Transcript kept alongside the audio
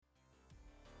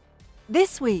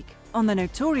This week on the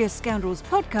Notorious Scoundrels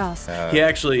podcast.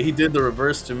 He did the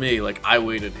reverse to me. Like, I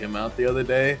waited him out the other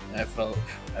day. And I felt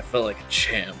like a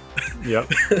champ. Yep.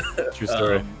 True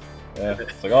story.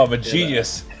 It's like, oh, I'm a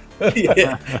genius.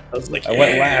 Yeah. I was like, I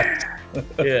went last.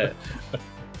 Yeah.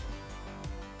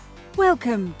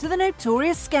 Welcome to the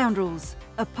Notorious Scoundrels,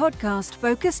 a podcast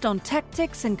focused on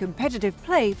tactics and competitive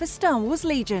play for Star Wars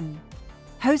Legion.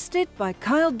 Hosted by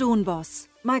Kyle Dornbos,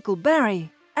 Michael Barry,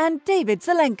 and David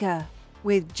Zelenka,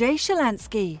 with Jay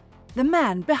Shalansky, the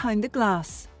man behind the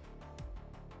glass.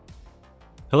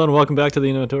 Hello and welcome back to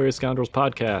the Notorious Scoundrels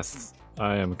podcast.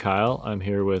 I am Kyle. I'm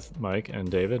here with Mike and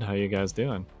David. How you guys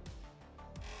doing?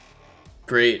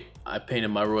 Great. I painted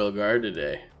my Royal Guard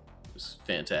today. It was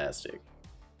fantastic.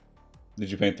 Did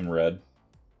you paint them red?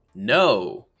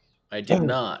 No, I did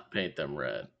not paint them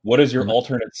red. What is your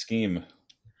alternate scheme?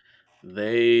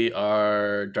 They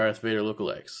are Darth Vader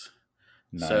lookalikes.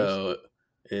 Nice. So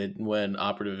when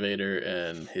Operative Vader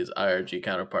and his IRG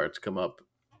counterparts come up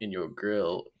in your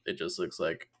grill, it just looks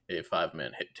like a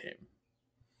 5-man hit team.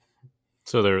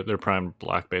 So they're primed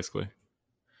black, basically.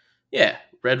 Yeah,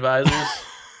 red visors.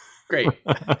 Great.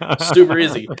 Super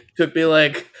easy. Took me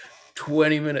like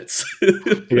 20 minutes.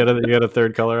 You got a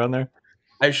third color on there?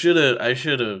 I should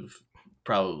have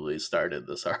probably started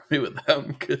this army with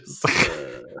them because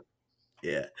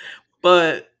yeah.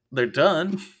 But they're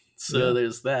done. So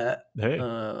there's that. Hey.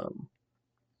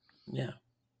 Yeah.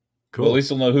 Cool. Well, at least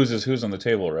you'll know who's on the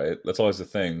table, right? That's always the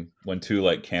thing. When two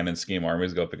like canon scheme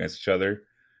armies go up against each other,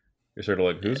 you're sort of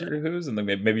like, who's, and then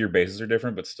maybe your bases are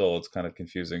different, but still it's kind of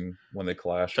confusing when they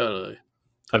clash. Totally.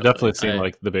 I've definitely seen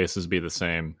like the bases be the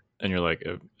same, and you're like,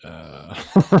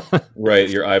 Right,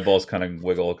 your eyeballs kind of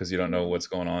wiggle because you don't know what's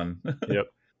going on.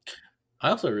 Yep. I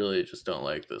also really just don't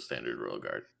like the standard Royal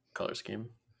Guard color scheme,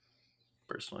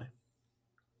 personally.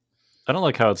 I don't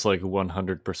like how it's like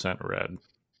 100% red.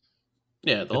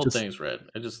 Yeah, the whole thing's red.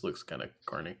 It just looks kind of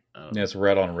corny. Yeah, it's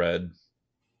red on red.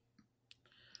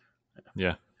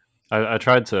 Yeah. I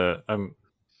tried to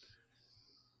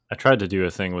do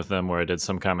a thing with them where I did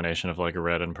some combination of like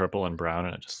red and purple and brown,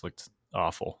 and it just looked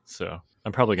awful. So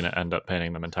I'm probably going to end up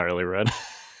painting them entirely red.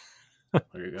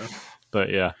 There you go.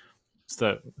 But yeah, it's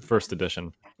that first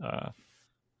edition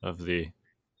of the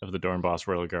Dornbos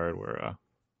Royal Guard were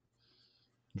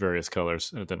various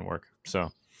colors, and it didn't work. So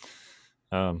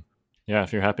yeah,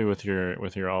 if you're happy with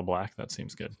your all black, that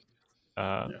seems good.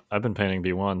 I've been painting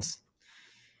B1s.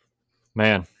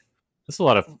 Man, that's a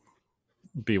lot of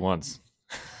B1s.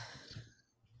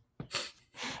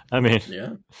 I mean,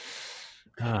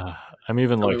 yeah. I'm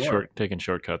even like taking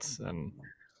shortcuts, and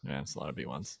man, it's a lot of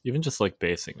B1s. Even just like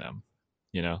basing them,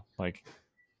 like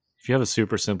if you have a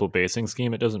super simple basing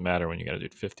scheme, it doesn't matter when you got to do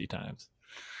it 50 times.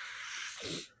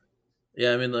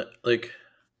 Yeah, I mean, like,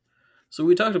 so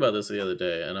we talked about this the other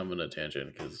day, and I'm on a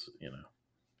tangent because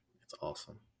it's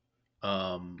awesome.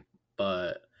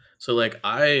 But so like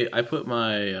I put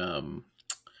my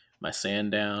my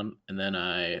sand down, and then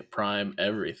I prime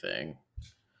everything.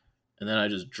 And then I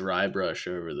just dry brush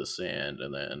over the sand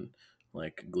and then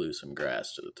like glue some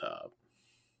grass to the top.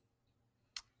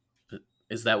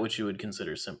 Is that what you would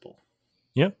consider simple?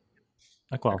 Yep.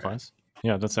 That qualifies. Okay.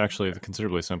 Yeah, that's actually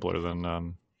considerably simpler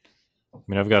than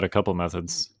I've got a couple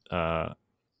methods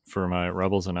for my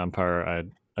Rebels and Empire.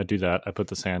 I do that. I put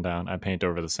the sand down, I paint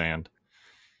over the sand,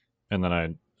 and then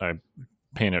I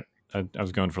paint it. I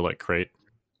was going for like crate.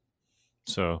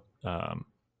 So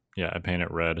I paint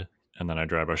it red. And then I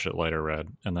dry brush it lighter red,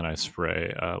 and then I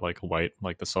spray like white,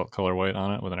 like the salt color white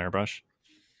on it with an airbrush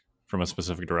from a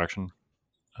specific direction.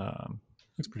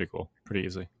 It's pretty cool, pretty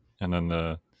easy. And then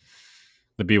the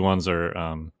B1s are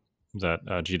that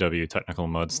GW technical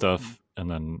mud stuff, and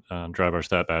then dry brush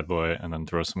that bad boy, and then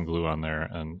throw some glue on there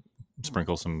and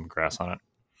sprinkle some grass on it.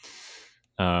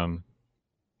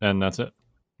 And that's it.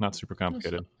 Not super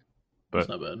complicated, but that's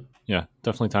not bad. Yeah,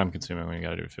 definitely time consuming when you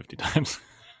got to do it 50 times.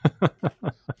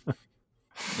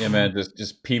 Yeah, man,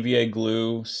 just PVA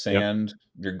glue, sand,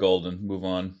 You're golden. Move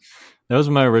on. That was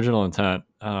my original intent,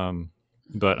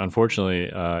 but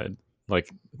unfortunately, like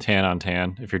tan on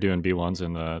tan, if you're doing B1s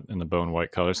in the bone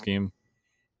white color scheme,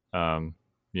 So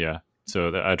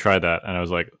I tried that, and I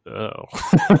was like, oh,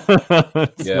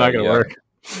 it's not gonna work.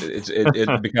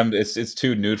 It's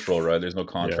too neutral, right? There's no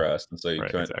contrast, and so you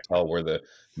can't tell where the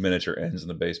miniature ends and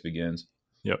the base begins.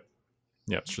 Yep.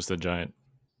 Yeah, it's just a giant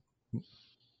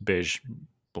beige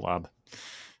blob.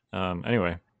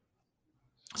 Anyway,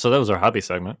 so that was our hobby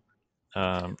segment.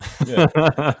 A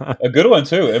good one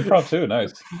too. Improv too.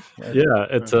 Nice. Yeah,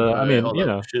 it's. I mean,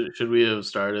 should we have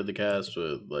started the cast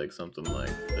with like something like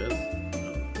this?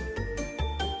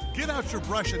 Get out your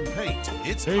brush and paint.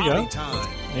 It's There you hobby go. time.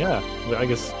 Yeah, I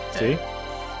guess. See,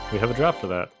 we have a drop for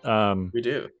that. We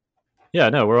do. Yeah,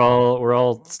 no, we're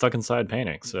all stuck inside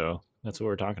painting, so that's what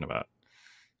we're talking about.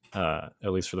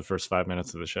 At least for the first 5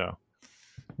 minutes of the show.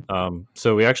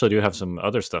 So we actually do have some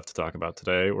other stuff to talk about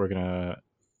today. We're gonna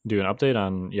do an update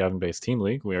on Yavin Based Team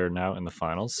League. We are now in the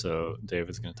finals, so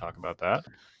David's going to talk about that.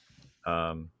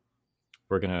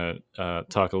 We're going to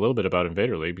talk a little bit about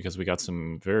Invader League because we got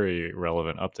some very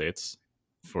relevant updates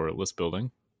for list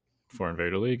building for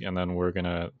Invader League. And then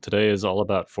today is all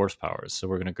about force powers. So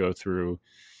we're going to go through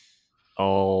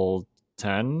all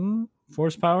 10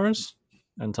 force powers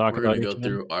and talk We're about going to each go one.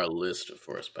 through our list of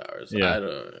force powers. Yeah. I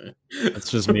don't.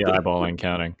 It's just me eyeballing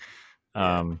counting.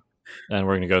 Yeah. And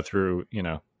we're going to go through,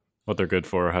 what they're good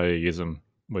for, how you use them,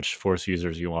 which force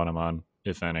users you want them on,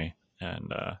 if any.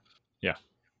 And yeah.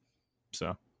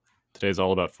 So today's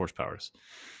all about force powers.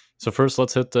 So first,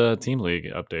 let's hit the Team League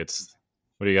updates.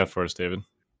 What do you got for us, David?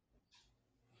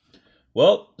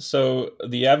 Well, so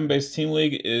the Yavin-based Team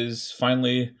League is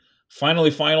finally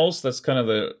finals. That's kind of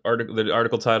the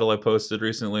article title I posted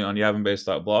recently on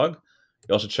yavinbase.blog.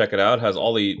 You all should check it out. It has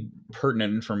all the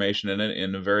pertinent information in it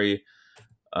in a very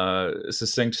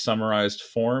succinct, summarized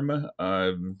form.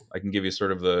 I can give you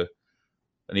sort of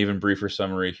an even briefer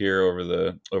summary here over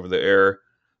the air.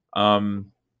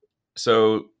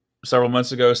 So several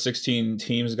months ago, 16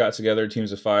 teams got together,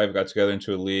 teams of 5 got together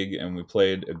into a league, and we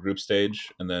played a group stage,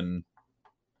 and then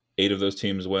 8 of those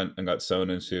teams went and got sewn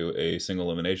into a single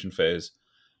elimination phase.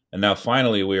 And now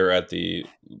finally we are at the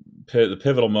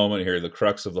pivotal moment here, the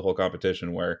crux of the whole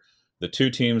competition, where the 2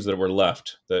 teams that were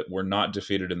left that were not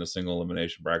defeated in the single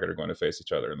elimination bracket are going to face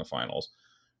each other in the finals.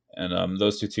 And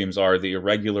those 2 teams are the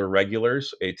Irregular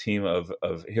Regulars, a team of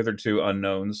hitherto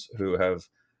unknowns who have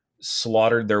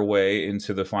slaughtered their way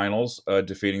into the finals,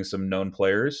 defeating some known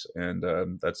players. And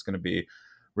that's going to be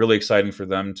really exciting for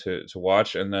them to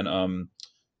watch. And then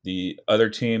the other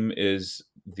team is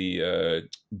the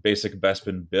Basic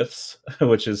Bespin Biths,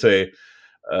 which is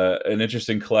an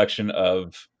interesting collection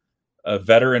of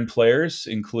veteran players,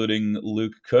 including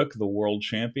Luke Cook, the world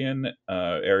champion,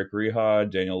 Eric Rihad,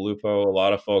 Daniel Lupo, a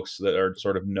lot of folks that are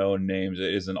sort of known names.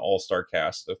 It is an all-star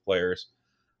cast of players.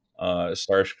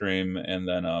 Starscream, and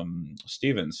then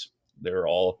Stevens. They're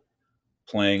all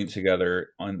playing together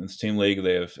on this Team League.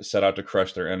 They have set out to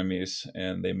crush their enemies,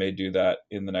 and they may do that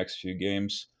in the next few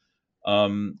games.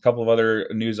 A couple of other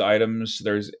news items.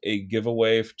 There's a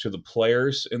giveaway to the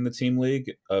players in the Team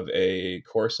League of a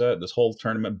core set. This whole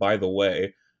tournament, by the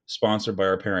way, sponsored by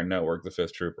our parent network, the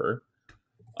Fifth Trooper.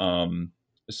 So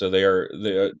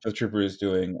the Fifth Trooper is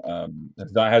doing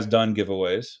has done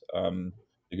giveaways.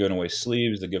 They're giving away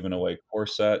sleeves. They're giving away core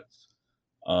sets.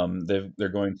 They're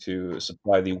going to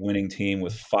supply the winning team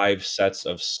with 5 sets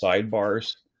of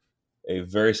sidebars, a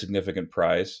very significant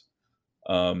prize.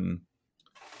 And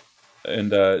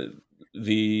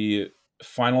the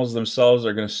finals themselves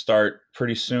are going to start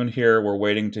pretty soon here. We're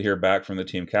waiting to hear back from the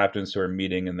team captains who are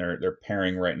meeting, and they're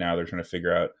pairing right now. They're trying to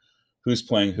figure out who's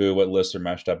playing who, what lists are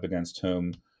matched up against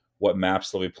whom, what maps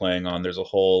they'll be playing on. There's a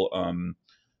whole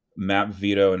map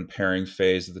veto and pairing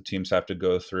phase that the teams have to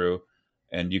go through.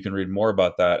 And you can read more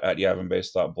about that at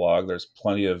yavinbase.blog. There's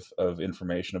plenty of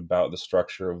information about the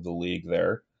structure of the league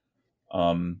there.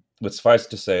 But suffice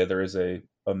to say, there is a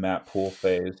map pool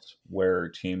phase where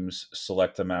teams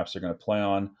select the maps they're going to play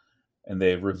on, and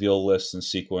they reveal lists in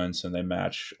sequence, and they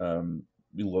match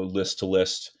list to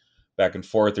list back and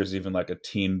forth. There's even like a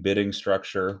team bidding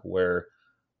structure where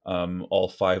all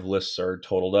 5 lists are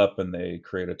totaled up, and they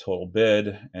create a total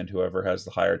bid, and whoever has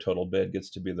the higher total bid gets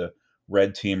to be the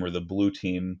red team or the blue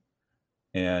team,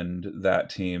 and that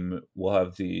team will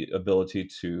have the ability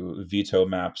to veto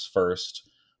maps first.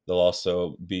 They'll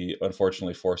also be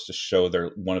unfortunately forced to show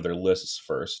one of their lists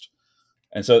first.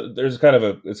 And so it's kind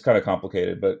of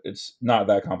complicated, but it's not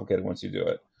that complicated once you do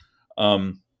it.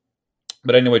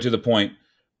 But anyway, to the point,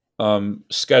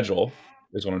 schedule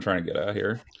is what I'm trying to get at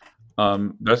here.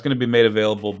 That's going to be made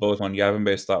available both on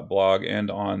yavinbase.blog and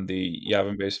on the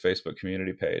Yavinbase Facebook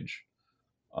community page.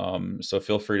 So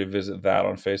feel free to visit that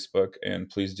on Facebook, and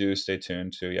please do stay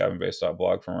tuned to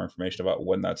yavinbase.blog for more information about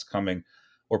when that's coming.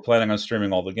 We're planning on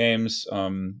streaming all the games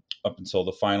up until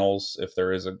the finals. If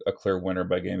there is a clear winner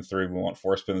by game 3, we won't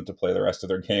force them to play the rest of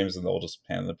their games, and they'll just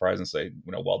hand the prize and say,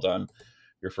 well done,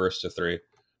 you're first to 3.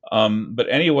 But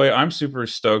anyway, I'm super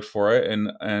stoked for it,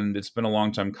 and it's been a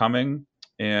long time coming.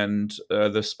 And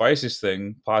the spiciest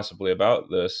thing possibly about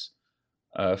this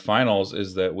finals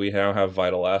is that we now have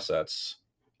vital assets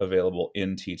available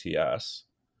in TTS,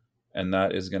 and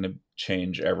that is going to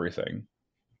change everything,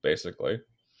 basically.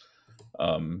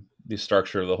 the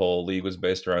structure of the whole league was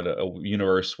based around a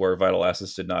universe where vital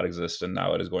assets did not exist, and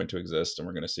now it is going to exist, and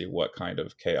we're going to see what kind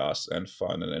of chaos and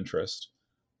fun and interest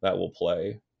that will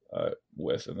play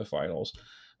with in the finals.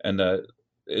 And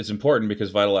it's important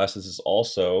because vital assets is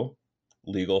also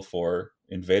legal for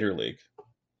Invader League.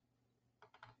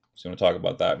 So you want to talk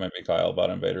about that, maybe Kyle, about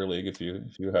Invader League if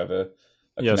you have a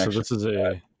yeah. So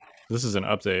connection. this is an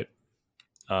update.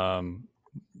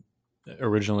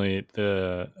 Originally,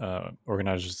 the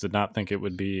organizers did not think it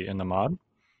would be in the mod,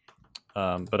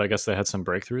 but I guess they had some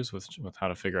breakthroughs with how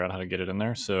to figure out how to get it in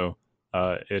there. So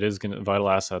it is going to vital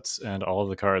assets, and all of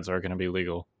the cards are going to be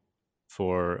legal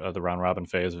for the round robin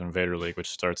phase of Invader League, which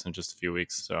starts in just a few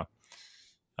weeks. So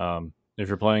if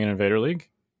you're playing in Invader League,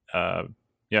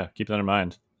 yeah, keep that in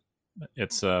mind.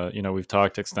 It's we've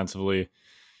talked extensively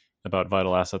about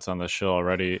vital assets on this show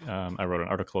already. I wrote an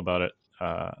article about it.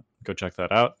 Go check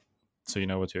that out so you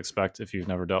know what to expect. If you've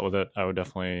never dealt with it, I would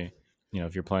definitely,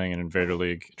 if you're playing an Invader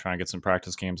League, try and get some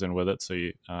practice games in with it. So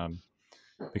you,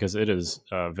 because it is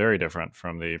very different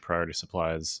from the priority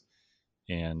supplies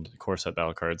and core set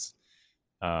battle cards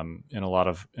in a lot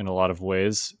of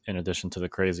ways. In addition to the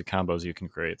crazy combos you can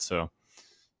create. So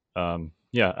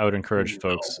yeah, I would encourage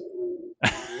folks.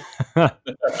 I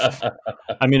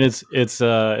mean, it's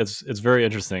very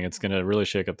interesting. It's going to really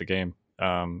shake up the game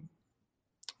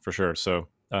for sure. So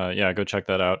yeah, go check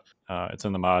that out. It's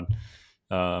in the mod.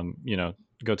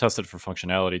 Go test it for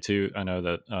functionality too. I know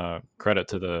that credit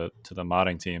to the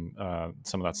modding team.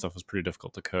 Some of that stuff was pretty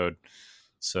difficult to code.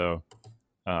 So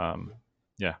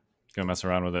yeah, go mess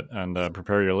around with it and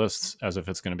prepare your lists as if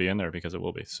it's going to be in there because it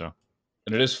will be. So.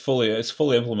 And it's fully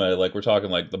implemented. Like we're talking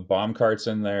like the bomb cart's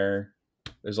in there.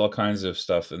 There's all kinds of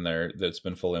stuff in there that's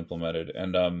been fully implemented.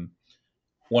 And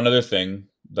one other thing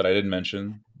that I didn't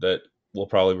mention that will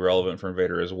probably be relevant for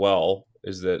Invader as well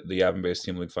is that the Yavin-based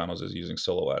Team League Finals is using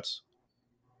silhouettes.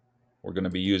 We're going to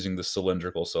be using the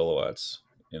cylindrical silhouettes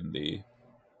in the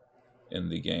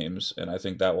games, and I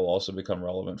think that will also become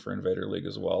relevant for Invader League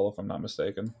as well, if I'm not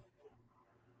mistaken.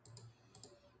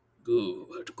 Good.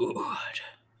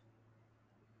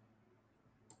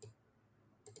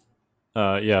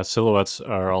 Yeah, silhouettes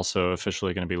are also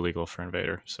officially going to be legal for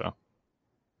Invader. So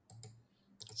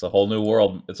it's a whole new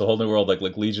world.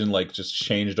 Like Legion, just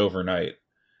changed overnight,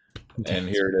 and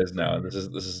here it is now. This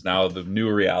is now the new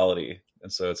reality,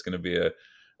 and so it's going to be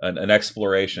an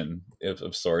exploration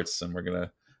of sorts. And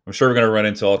I'm sure we're gonna run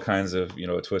into all kinds of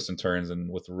twists and turns and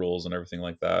with the rules and everything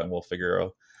like that. And we'll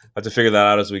have to figure that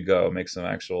out as we go. Make some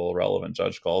actual relevant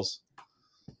judge calls.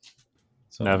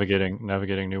 So,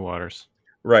 navigating new waters.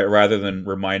 Right, rather than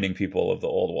reminding people of the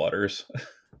old waters.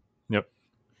 Yep.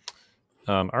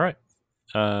 All right.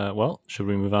 Well, should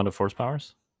we move on to force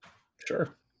powers? Sure.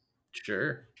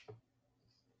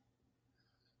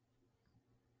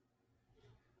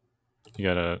 You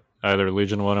got either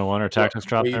Legion 101 or Tactics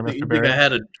drop there, Mr. Barry? I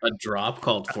had a drop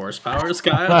called Force Powers,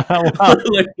 Kyle?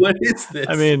 Like, what is this?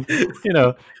 I mean,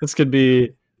 this could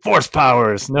be Force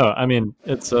Powers. No, I mean,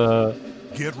 it's...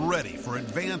 Get ready for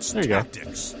advanced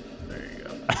tactics. There you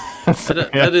go.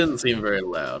 That didn't seem very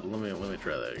loud. Let me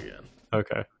try that again.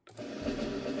 Okay.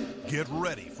 Get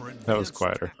ready for advanced That was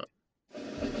quieter.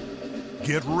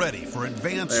 Get ready for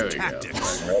advanced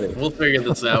tactics. We'll figure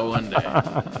this out one day.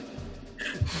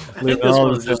 I think this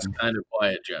one's just kind of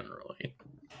quiet generally.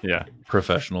 Yeah.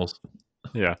 Professionals.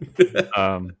 Yeah.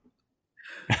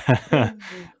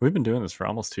 We've been doing this for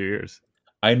almost 2 years.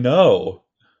 I know.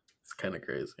 It's kind of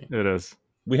crazy. It is.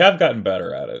 We have gotten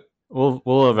better at it.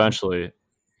 We'll eventually,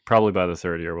 probably by the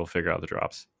third year, we'll figure out the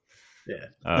drops. Yeah.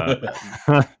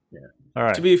 Yeah. All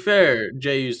right. To be fair,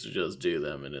 Jay used to just do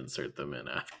them and insert them in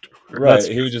afterwards. Right.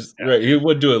 He would just he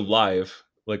would do it live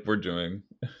like we're doing.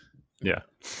 Yeah.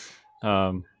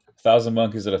 1,000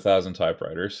 monkeys at 1,000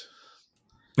 typewriters.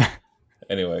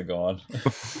 Anyway, go on.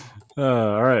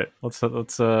 All right. Let's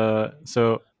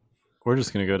so we're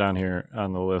just gonna go down here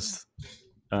on the list.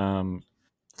 Let's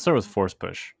start with force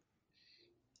push.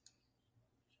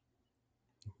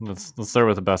 Let's start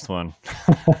with the best one.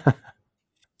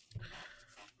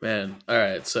 Man, all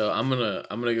right. So I'm gonna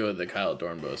go with the Kyle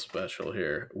Dornbo special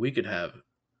here. We could have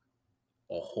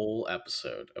a whole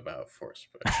episode about force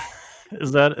push.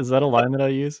 Is that a line that I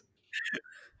use?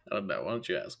 I don't know. Why don't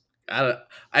you ask?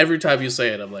 Every time you say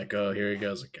it, I'm like, oh, here he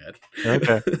goes again.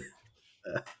 Okay.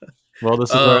 Well, this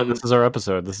is our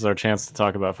episode. This is our chance to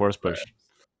talk about force push.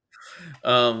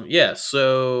 Yeah.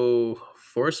 So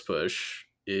force push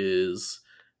is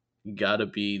gotta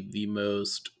be the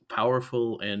most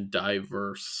powerful and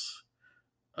diverse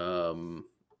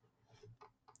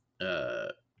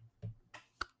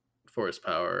force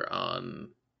power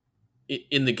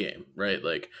in the game, right?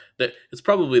 Like that, it's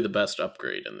probably the best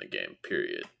upgrade in the game.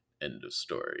 Period. End of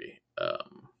story.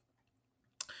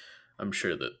 I'm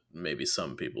sure that maybe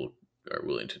some people are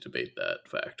willing to debate that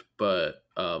fact, but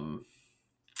for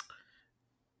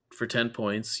 10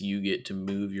 points, you get to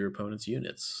move your opponent's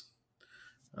units.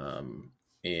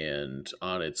 And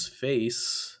on its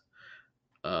face,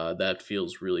 that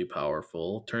feels really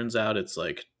powerful. Turns out it's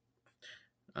like,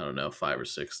 I don't know, 5 or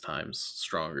 6 times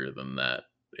stronger than that.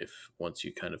 If once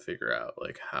you kind of figure out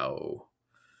like how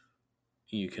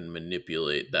you can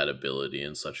manipulate that ability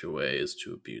in such a way as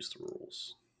to abuse the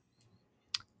rules.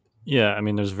 Yeah, I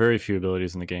mean, there's very few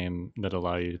abilities in the game that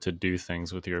allow you to do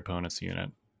things with your opponent's unit.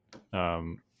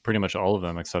 Pretty much all of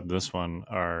them, except this one,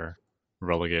 are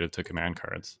relegated to command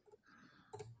cards.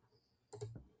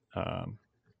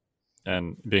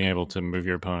 And being able to move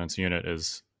your opponent's unit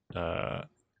is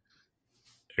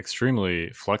extremely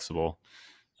flexible.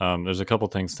 There's a couple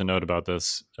things to note about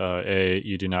this.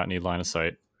 You do not need line of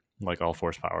sight, like all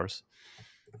force powers.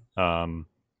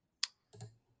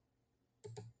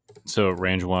 So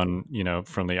range 1,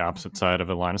 from the opposite side of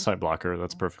a line of sight blocker,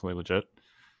 that's perfectly legit.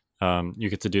 You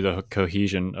get to do the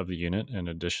cohesion of the unit in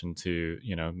addition to,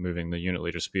 moving the unit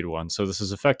leader speed 1. So this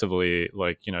is effectively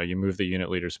like, you move the unit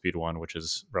leader speed 1, which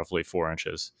is roughly 4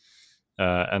 inches.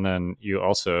 And then you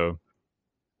also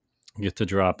get to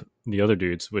drop the other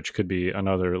dudes, which could be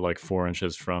another like 4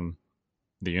 inches from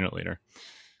the unit leader.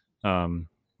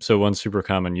 So one super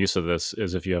common use of this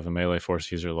is if you have a melee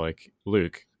force user like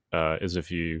Luke, is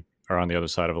if you are on the other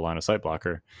side of a line of sight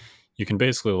blocker, you can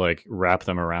basically like wrap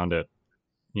them around it,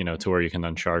 to where you can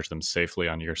then charge them safely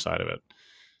on your side of it.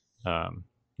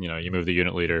 You move the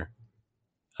unit leader,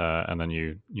 and then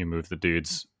you move the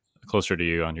dudes closer to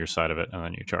you on your side of it, and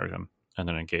then you charge them, and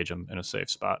then engage them in a safe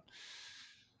spot.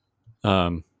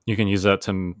 You can use that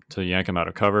to yank them out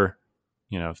of cover.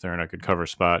 If they're in a good cover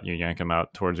spot, you yank them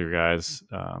out towards your guys,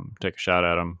 take a shot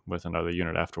at them with another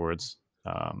unit afterwards.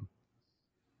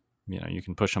 You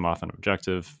can push them off an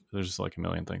objective. There's like a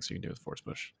million things you can do with force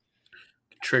push.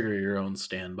 Trigger your own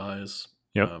standbys.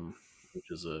 Yep. Which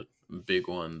is a big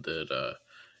one that,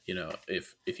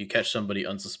 if you catch somebody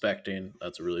unsuspecting,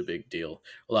 that's a really big deal.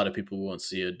 A lot of people won't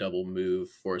see a double move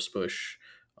force push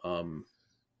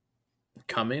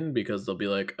coming because they'll be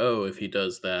like, oh, if he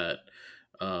does that,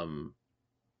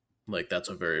 like that's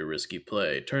a very risky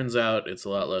play. Turns out it's a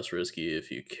lot less risky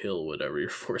if you kill whatever you're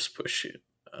force pushing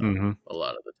a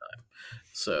lot of the time.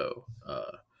 So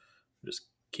just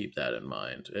keep that in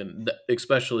mind. And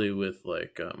especially with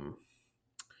like,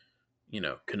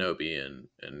 Kenobi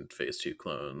and Phase 2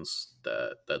 clones,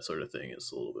 that sort of thing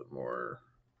is a little bit more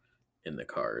in the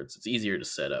cards. It's easier to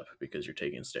set up because you're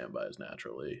taking standbys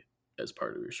naturally as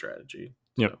part of your strategy.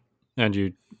 So. Yep. And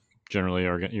you generally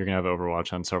you're going to have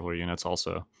Overwatch on several units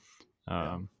also.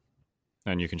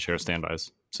 And you can share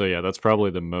standbys. So yeah, that's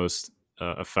probably the most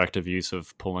effective use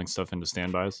of pulling stuff into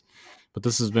standbys. But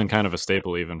this has been kind of a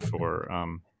staple even for,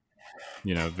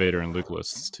 Vader and Luke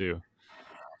lists too.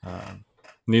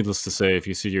 Needless to say, if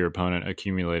you see your opponent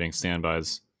accumulating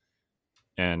standbys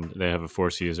and they have a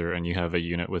force user and you have a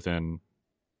unit within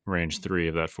range 3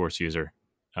 of that force user,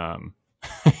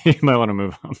 you might want to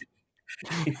move them.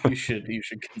 you should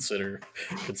consider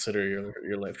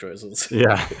your life choices.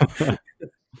 Yeah.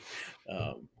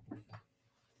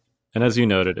 And as you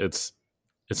noted, it's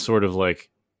sort of like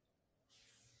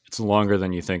it's longer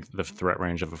than you think the threat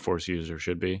range of a force user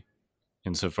should be,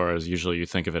 insofar as usually you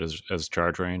think of it as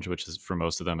charge range, which is for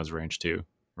most of them is range 2,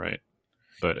 right?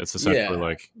 But it's essentially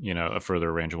like, a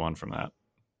further range 1 from that.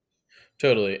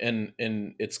 Totally. And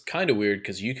it's kind of weird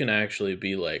because you can actually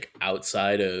be like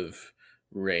outside of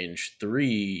range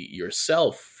 3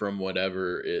 yourself from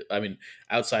whatever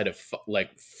outside of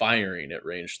like firing at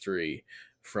range 3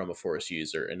 from a force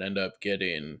user and end up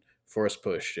getting force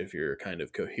pushed if you're kind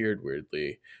of cohered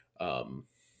weirdly.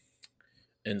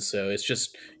 And so it's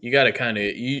just, you got to kind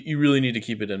of, you really need to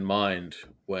keep it in mind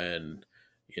when,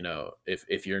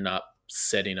 if you're not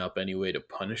setting up any way to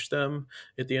punish them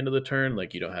at the end of the turn,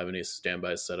 like you don't have any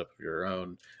standbys set up of your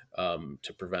own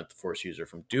to prevent the force user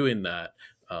from doing that.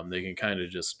 They can kind of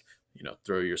just,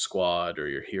 throw your squad or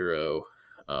your hero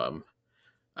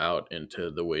out into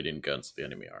the waiting guns of the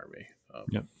enemy army.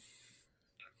 Yep.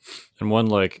 And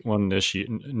one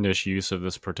niche use of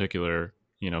this particular,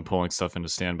 pulling stuff into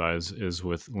standbys is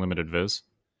with limited viz.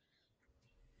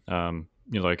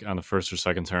 Like on the first or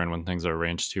second turn when things are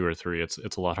range 2 or 3, it's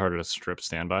a lot harder to strip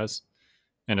standbys,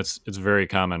 and it's very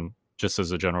common just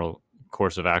as a general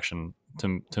course of action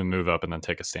to move up and then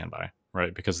take a standby,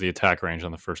 right? Because the attack range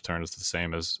on the first turn is the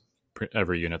same as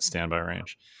every unit's standby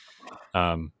range.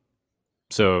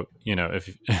 So,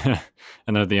 if and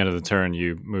then at the end of the turn,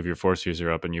 you move your force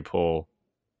user up and you pull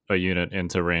a unit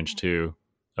into range 2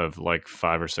 of like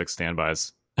 5 or 6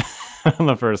 standbys on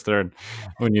the first turn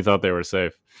when you thought they were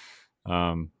safe.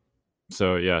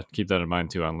 So yeah, keep that in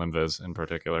mind too on Limviz in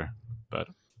particular. But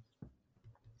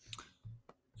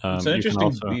it's an you can interesting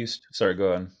also beast. Sorry,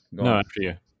 go on. no after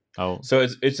you. So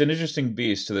it's an interesting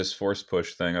beast to this force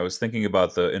push thing. I was thinking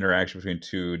about the interaction between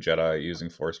two Jedi using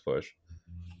force push,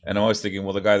 and I was thinking,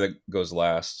 well, the guy that goes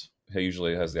last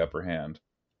usually has the upper hand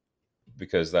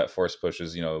because that force push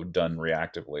is done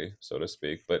reactively, so to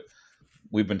speak. But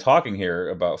we've been talking here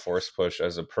about force push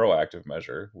as a proactive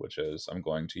measure, which is I'm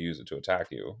going to use it to attack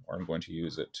you, or I'm going to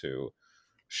use it to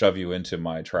shove you into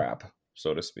my trap,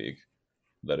 so to speak.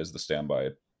 That is the standby,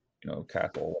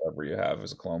 castle, whatever you have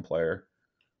as a clone player.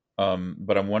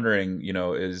 But I'm wondering,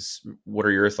 what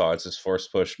are your thoughts? Is force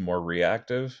push more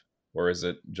reactive, or is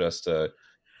it just and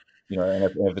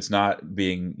if it's not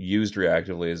being used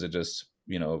reactively, is it just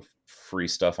free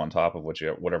stuff on top of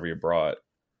whatever you brought,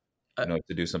 I,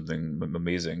 to do something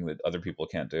amazing that other people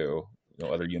can't do,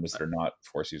 other units that are not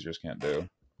force users can't do?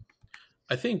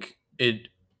 I think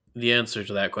the answer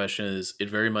to that question is it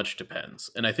very much depends.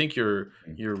 And I think you're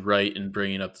right in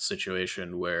bringing up the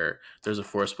situation where there's a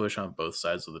force push on both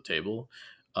sides of the table,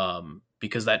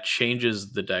 because that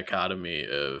changes the dichotomy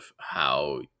of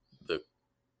how the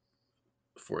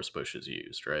force push is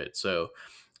used, right? So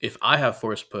if I have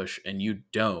force push and you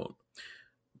don't,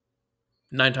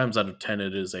 9 times out of 10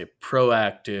 it is a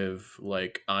proactive,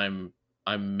 like I'm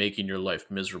making your life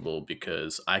miserable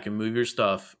because I can move your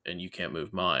stuff and you can't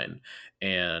move mine.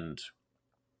 And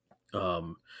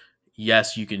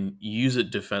yes, you can use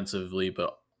it defensively,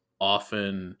 but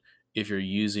often if you're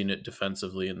using it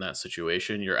defensively in that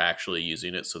situation, you're actually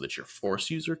using it so that your force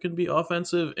user can be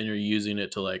offensive, and you're using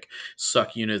it to like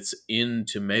suck units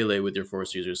into melee with your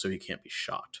force user so he can't be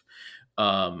shot.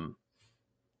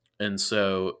 And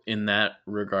so in that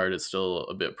regard, it's still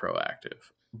a bit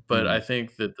proactive. But I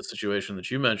think that the situation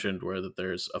that you mentioned, where that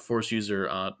there's a force user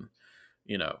on,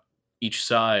 each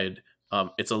side,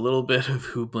 it's a little bit of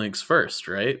who blinks first,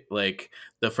 right? Like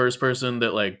the first person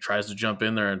that like tries to jump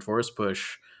in there and force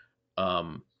push,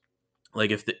 like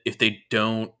if they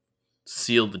don't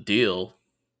seal the deal,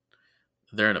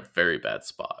 they're in a very bad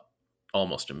spot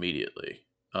almost immediately.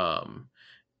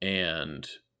 And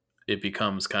it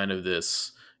becomes kind of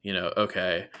this,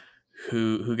 okay,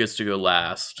 who gets to go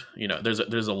last?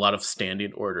 There's a lot of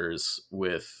standing orders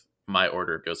with my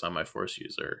order goes on my force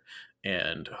user,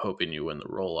 and hoping you win the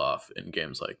roll off in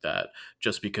games like that,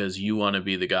 just because you want to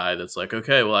be the guy that's like,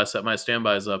 okay, well, I set my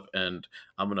standbys up and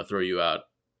I'm going to throw you out,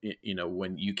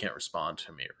 when you can't respond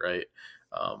to me, right?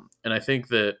 And I think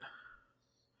that,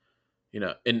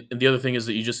 and the other thing is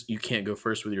that you can't go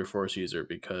first with your force user,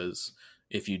 because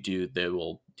if you do, they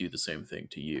will do the same thing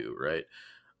to you, right?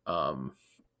 um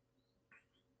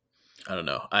I don't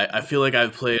know. I feel like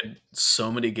I've played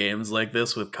so many games like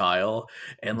this with Kyle,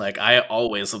 and like I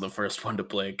always am the first one to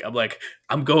blink. I'm like,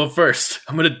 I'm going first,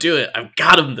 I'm gonna do it, I've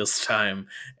got him this time.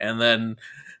 And then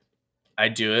I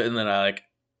do it, and then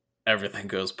everything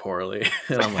goes poorly.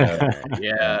 And I'm like,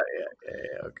 yeah,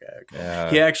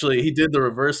 okay. He did the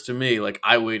reverse to me. Like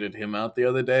I waited him out the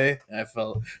other day, and I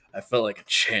felt like a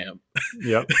champ.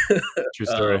 Yep. True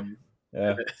story.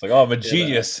 It's like, oh, I'm a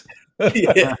genius.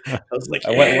 Yeah, I was like, I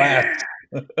went last.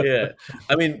 Yeah,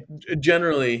 I mean,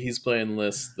 generally he's playing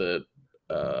lists that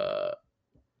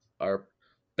are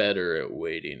better at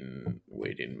waiting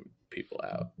people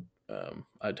out.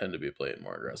 I tend to be playing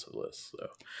more aggressive lists, so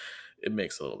it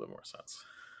makes a little bit more sense.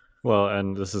 Well,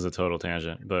 and this is a total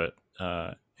tangent, but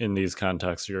in these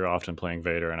contexts, you're often playing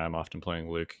Vader, and I'm often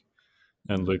playing Luke.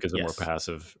 And Luke is a more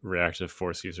passive, reactive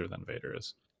force user than Vader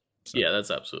is. So. Yeah, that's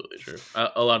absolutely true.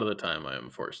 A lot of the time, I am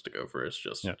forced to go first,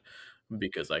 just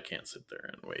because I can't sit there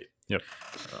and wait. Yep.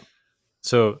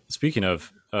 So, speaking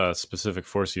of specific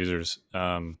force users,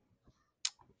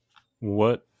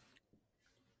 what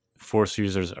force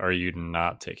users are you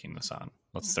not taking this on?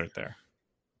 Let's start there.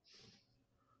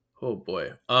 Oh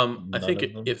boy. I think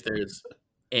if there's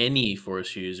any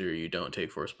force user you don't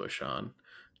take force push on,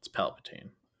 it's Palpatine.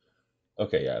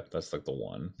 Okay, yeah, that's like the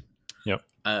one. Yep.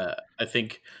 I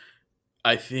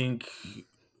think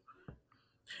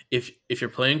if you're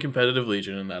playing competitive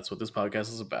Legion, and that's what this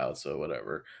podcast is about, so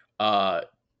whatever.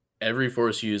 Every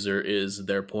force user is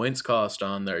their points cost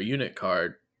on their unit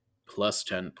card plus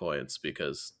 10 points,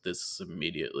 because this is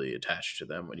immediately attached to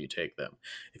them when you take them.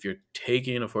 If you're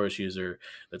taking a force user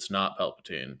that's not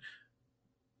Palpatine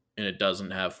and it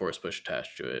doesn't have force push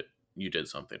attached to it, you did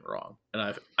something wrong.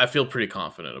 And I feel pretty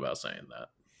confident about saying that.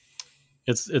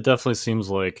 It definitely seems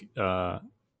like, I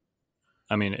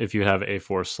mean, if you have a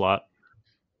Force slot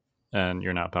and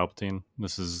you're not Palpatine,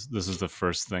 this is the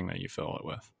first thing that you fill it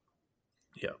with.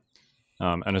 Yeah.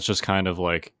 And it's just kind of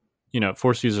like,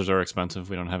 Force users are expensive.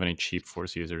 We don't have any cheap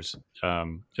Force users.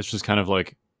 It's just kind of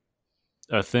like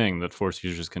a thing that Force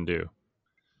users can do.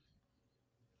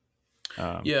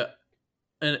 Yeah,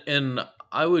 and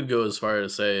I would go as far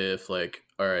as say if like,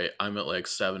 all right, I'm at like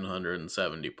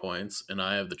 770 points, and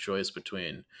I have the choice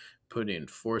between putting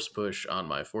Force Push on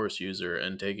my Force user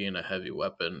and taking a heavy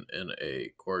weapon in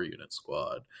a core unit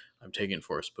squad. I'm taking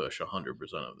Force Push 100%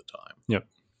 of the time. Yep.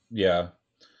 Yeah.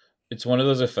 It's one of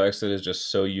those effects that is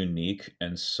just so unique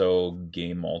and so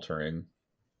game altering.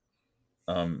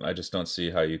 I just don't see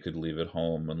how you could leave it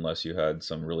home unless you had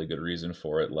some really good reason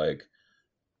for it. Like,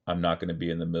 I'm not going to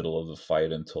be in the middle of the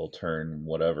fight until turn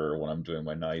whatever when I'm doing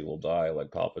my Now You Will Die,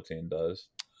 like Palpatine does.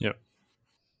 Yep.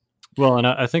 Well, and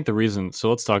I think the reason, so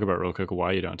let's talk about real quick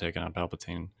why you don't take it on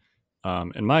Palpatine.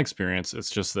 In my experience,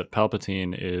 it's just that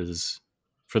Palpatine is,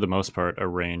 for the most part, a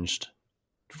ranged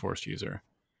Force user,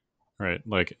 right?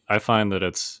 Like, I find that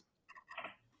it's,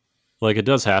 like, it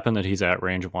does happen that he's at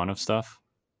range 1 of stuff,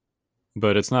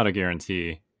 but it's not a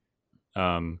guarantee.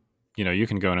 You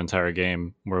can go an entire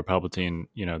game where Palpatine,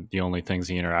 the only things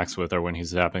he interacts with are when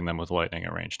he's zapping them with lightning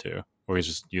at range 2, or he's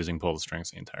just using pull the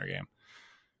strings the entire game.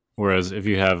 Whereas if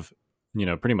you have,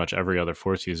 pretty much every other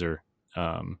Force user,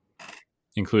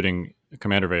 including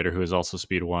Commander Vader, who is also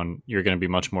speed 1, you're going to be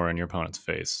much more in your opponent's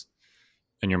face,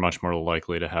 and you're much more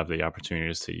likely to have the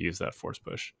opportunities to use that Force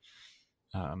push.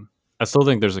 I still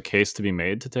think there's a case to be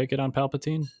made to take it on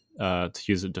Palpatine, to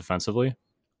use it defensively.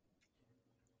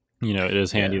 It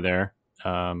is handy there.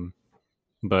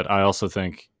 But I also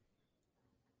think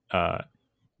that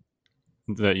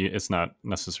it's not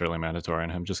necessarily mandatory on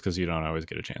him just because you don't always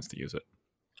get a chance to use it.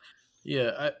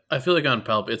 Yeah, I feel like on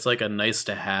Palp, it's like a nice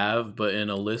to have, but in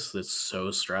a list that's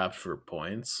so strapped for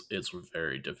points, it's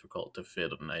very difficult to fit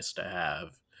a nice to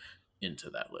have into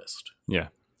that list. Yeah.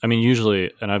 I mean,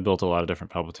 usually, and I've built a lot of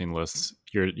different Palpatine lists,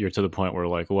 you're to the point where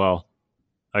like, well,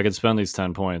 I could spend these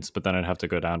 10 points, but then I'd have to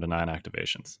go down to 9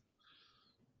 activations.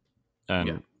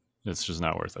 And it's just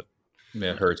not worth it.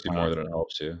 Yeah, it hurts you more than it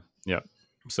helps you. Yeah.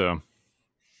 So,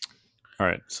 all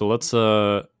right. So let's,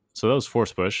 so that was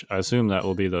Force Push. I assume that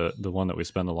will be the one that we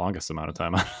spend the longest amount of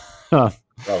time on.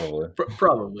 Probably.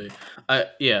 Probably. I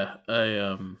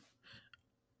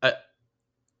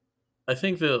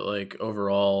think that like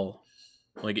overall,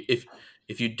 like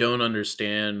if you don't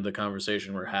understand the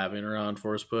conversation we're having around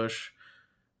Force Push,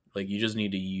 like you just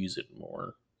need to use it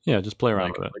more. Yeah, just play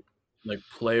around with it. Like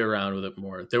play around with it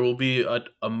more. There will be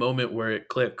a moment where it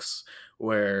clicks,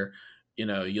 where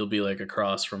you'll be like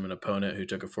across from an opponent who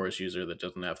took a Force user that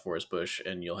doesn't have Force Push,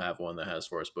 and you'll have one that has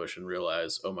Force Push and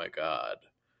realize, oh my god,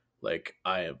 like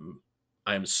I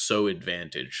am so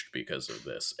advantaged because of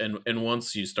this. And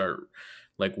once you start,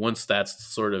 like once that's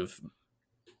sort of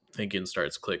thinking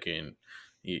starts clicking,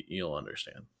 you'll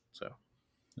understand. So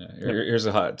yeah, here's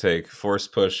a hot take. Force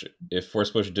Push, if Force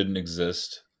Push didn't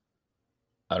exist,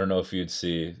 I don't know if you'd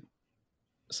see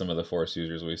some of the Force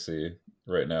users we see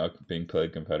right now being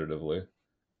played competitively.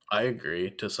 I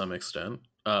agree to some extent.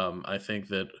 I think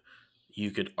that you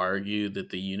could argue that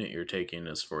the unit you're taking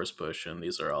is Force Push, and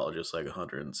these are all just like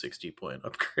 160 point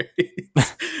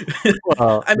upgrades.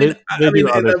 Well, I mean,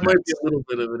 that might be a little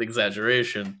bit of an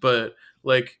exaggeration, but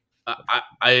like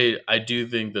I do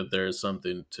think that there's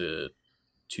something to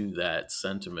that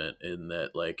sentiment in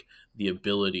that, like the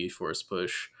ability Force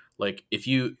Push. Like if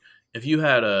you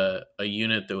had a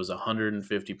unit that was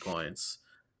 150 points,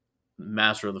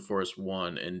 Master of the Force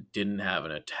 1, and didn't have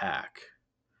an attack,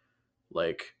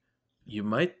 like you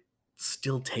might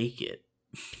still take it.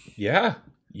 Yeah,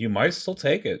 you might still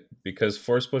take it because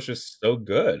Force Push is so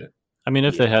good. I mean,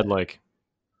 if they had like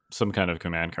some kind of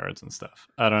command cards and stuff,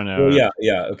 I don't know. Well,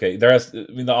 yeah, okay.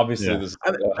 Obviously, this is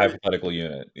a hypothetical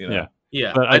unit, Yeah,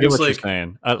 but I get what you're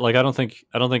saying. I don't think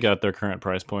at their current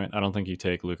price point, I don't think you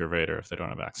take Luke or Vader if they don't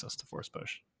have access to Force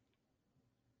Push.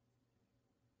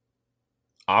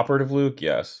 Operative Luke,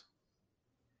 yes.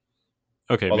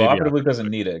 Okay, although Operative Luke doesn't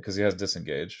need it because he has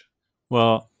disengage.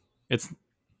 Well, it's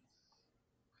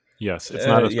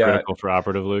not as critical for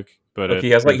Operative Luke, but look, he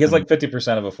has like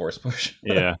 50% of a Force Push.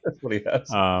 Yeah, that's what he has.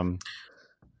 I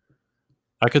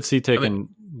could see taking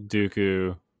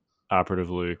Dooku, Operative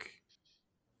Luke,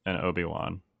 and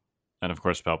Obi-Wan, and of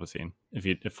course Palpatine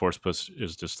if Force Push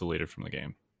is just deleted from the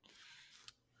game.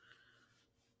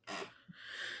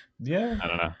 Yeah, I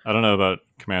don't know about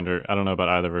Commander. I don't know about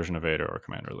either version of Vader or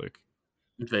Commander Luke.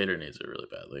 Vader needs it really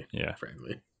badly. Yeah,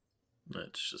 frankly,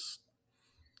 it's just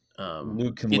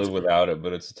Luke can it's live without it,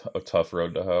 but it's a tough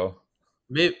road to hoe.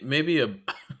 maybe a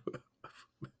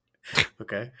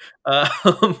okay.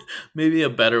 Maybe a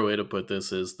better way to put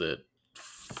this is that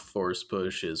force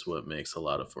push is what makes a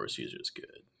lot of force users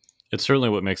good. It's certainly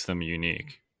what makes them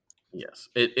unique. Yes,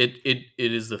 it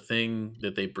is the thing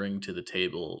that they bring to the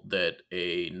table that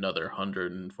another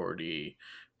 140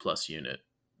 plus unit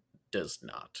does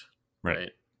not.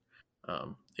 Right.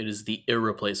 It is the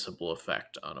irreplaceable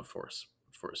effect on a force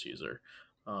user.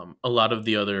 A lot of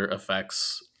the other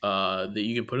effects that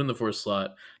you can put in the force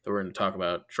slot that we're going to talk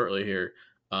about shortly here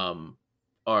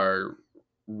are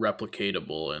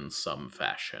replicatable in some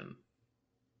fashion,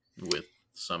 with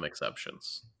some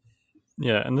exceptions.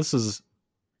 Yeah, and this is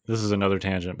another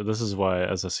tangent, but this is why,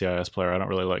 as a CIS player, I don't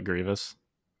really like Grievous,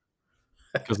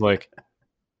 because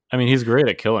I mean, he's great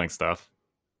at killing stuff,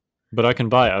 but I can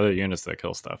buy other units that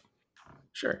kill stuff.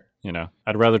 Sure.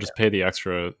 I'd rather just pay the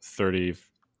extra 30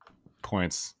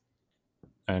 points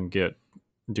and get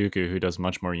Dooku, who does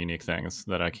much more unique things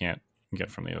that I can't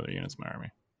get from the other units in my army.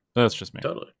 But that's just me.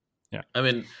 Totally. Yeah. I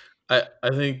mean, I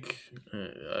think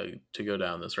to go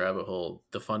down this rabbit hole,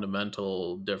 the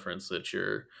fundamental difference that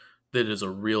is a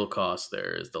real cost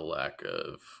there is the lack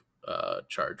of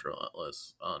charge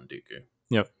relentless on Dooku.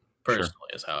 Yep. Personally,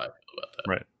 is how I feel about that.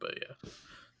 Right. But yeah.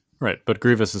 Right. But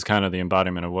Grievous is kind of the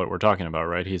embodiment of what we're talking about,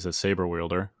 right? He's a saber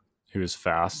wielder who is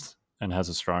fast and has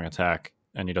a strong attack,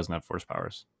 and he doesn't have force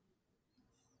powers.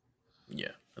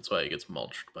 Yeah. That's why he gets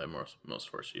mulched by most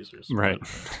force users. Right.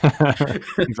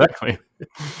 Exactly.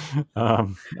 All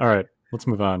right. Let's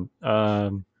move on.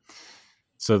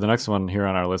 So the next one here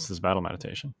on our list is Battle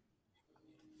Meditation.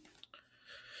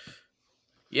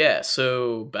 Yeah,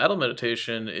 so Battle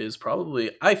Meditation is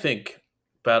probably, I think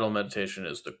Battle Meditation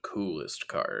is the coolest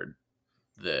card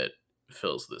that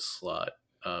fills this slot.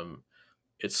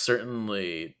 It's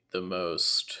certainly the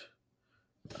most,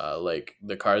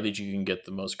 the card that you can get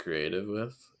the most creative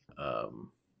with. I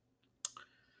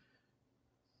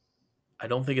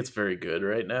don't think it's very good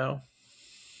right now.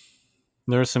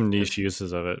 There are some niche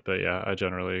uses of it, but yeah, I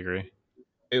generally agree.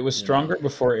 It was stronger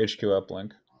before HQ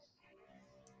Uplink.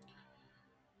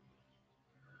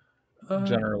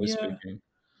 Generally speaking.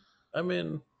 I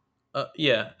mean,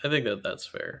 yeah, I think that's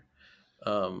fair.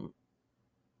 I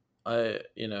don't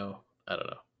know.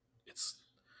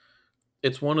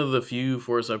 It's one of the few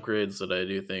force upgrades that I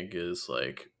do think is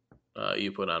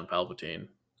you put on Palpatine,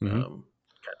 kind of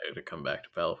to come back to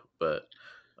but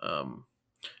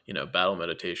Battle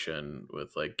Meditation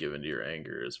with Give Into Your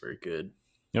Anger is very good.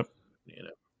 Yep.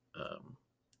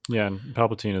 Yeah, and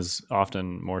Palpatine is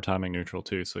often more timing neutral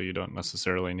too, so you don't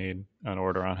necessarily need an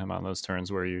order on him on those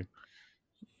turns where you,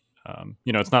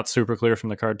 it's not super clear from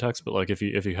the card text, but if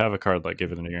you have a card like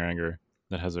Give It Into Your Anger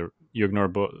that has you ignore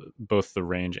both the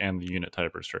range and the unit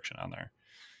type restriction on there.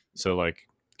 So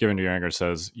Give Into Your Anger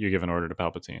says you give an order to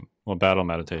Palpatine. Well, Battle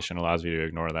Meditation allows you to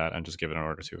ignore that and just give an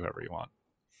order to whoever you want.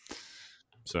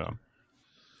 So,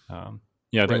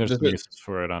 yeah, I think there's some uses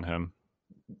for it on him.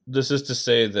 This is to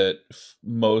say that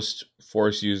most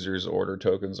force users' order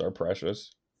tokens are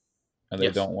precious, and they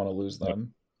don't want to lose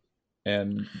them.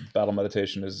 And Battle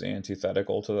Meditation is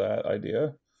antithetical to that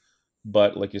idea.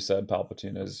 But like you said,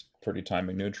 Palpatine is pretty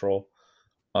timing neutral.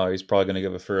 He's probably going to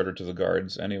give a free order to the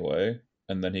guards anyway,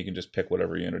 and then he can just pick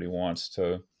whatever unit he wants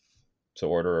to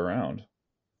order around.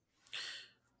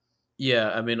 Yeah,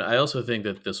 I mean, I also think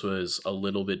that this was a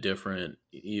little bit different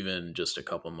even just a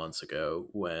couple months ago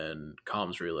when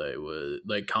comms relay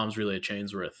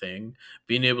chains were a thing.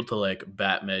 Being able to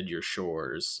Batmed your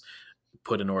shores,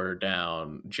 put an order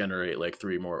down, generate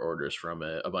 3 more orders from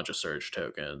it, a bunch of surge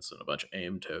tokens and a bunch of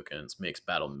aim tokens makes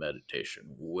Battle Meditation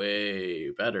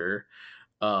way better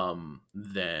than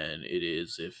it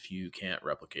is if you can't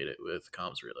replicate it with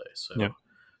comms relay. So,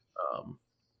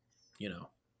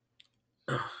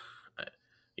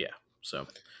 yeah. So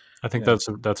I think that's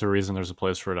a reason there's a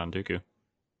place for it on Dooku.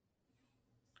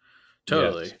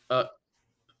 Totally. Yes.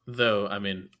 Though, I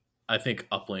mean, I think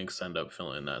uplinks end up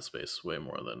filling that space way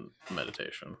more than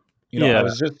meditation. I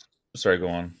was just sorry. Go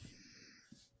on.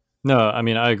 No, I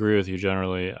mean, I agree with you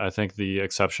generally. I think the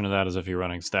exception to that is if you're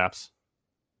running Staps,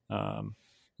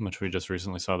 which we just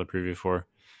recently saw the preview for.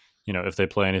 If they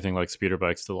play anything like speeder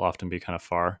bikes, they'll often be kind of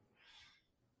far,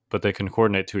 but they can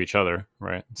coordinate to each other,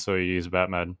 right? So you use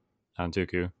Batmed on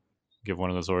Dooku, give one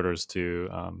of those orders to,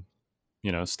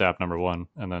 Stap number 1,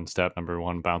 and then Stap number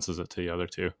 1 bounces it to the other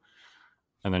 2.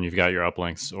 And then you've got your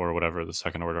uplinks or whatever, the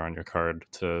second order on your card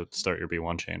to start your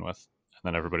B1 chain with. And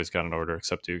then everybody's got an order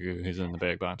except Dooku. He's in the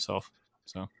bag by himself.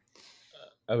 So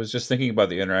I was just thinking about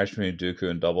the interaction between Dooku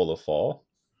and Double the Fall,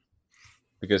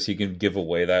 because he can give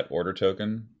away that order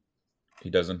token He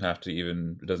doesn't have to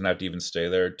even stay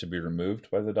there to be removed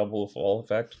by the double fall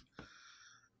effect.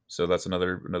 So that's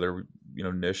another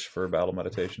niche for battle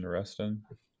meditation to rest in.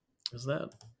 Is that?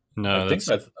 No, I think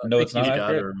that's no, it's not you gotta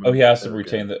accurate. remove Oh, he has to the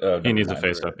retain token. the. Oh, he never needs a mind.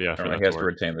 face up, yeah, Never for mind. that He to has to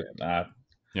work. retain the.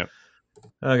 Yep.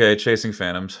 Okay, chasing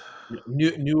phantoms.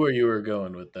 Knew where you were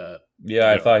going with that. Yeah,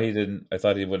 I Yep. thought he didn't. I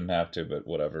thought he wouldn't have to, but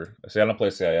whatever. See, I don't play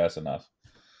CIS enough.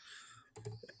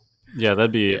 Yeah,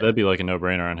 that'd be like a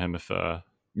no-brainer on him if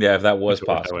Yeah, if that was if it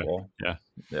worked that way. possible.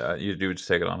 Yeah. You do just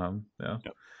take it on him. Yeah.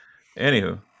 Yep.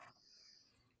 Anywho,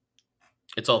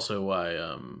 It's also why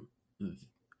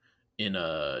in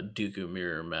a Dooku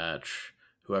mirror match,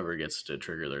 whoever gets to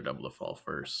trigger their double to fall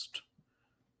first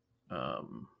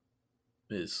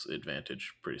is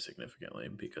advantage pretty significantly,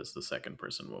 because the second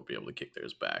person won't be able to kick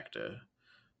theirs back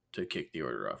to kick the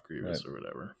order off Grievous or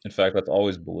whatever. in fact, that's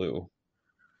always blue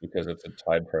because it's a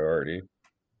tied priority,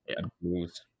 Yeah. and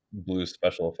blue's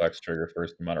special effects trigger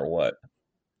first no matter what.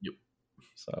 Yep.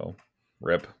 So,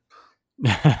 rip.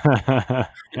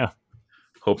 Yeah.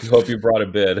 Hope you brought a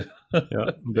bid.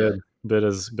 Yeah. Bid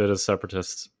is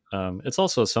separatists. It's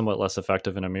also somewhat less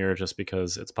effective in a mirror just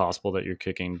because it's possible that you're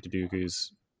kicking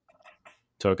Dooku's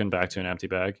token back to an empty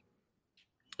bag.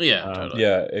 Yeah, totally.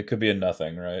 Yeah, it could be a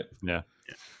nothing, right? Yeah.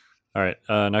 All right.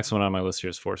 Next one on my list here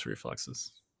is force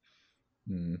reflexes.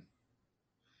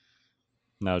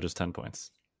 Now just 10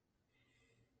 points.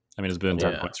 I mean, it's been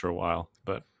 10 points for a while,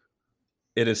 but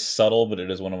it is subtle, but it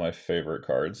is one of my favorite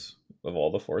cards of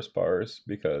all the force powers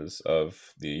because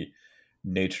of the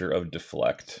nature of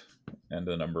deflect and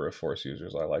the number of force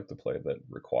users I like to play that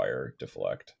require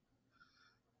deflect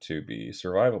to be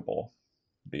survivable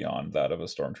beyond that of a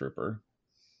stormtrooper.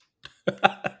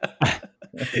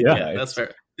 Yeah, that's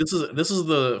fair. This is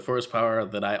the force power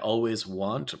that I always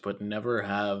want but never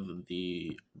have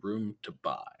the room to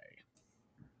buy.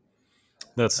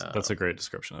 That's a great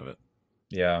description of it.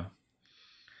 Yeah.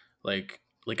 Like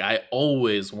I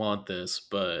always want this,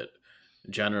 but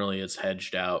generally it's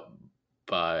hedged out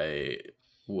by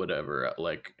whatever.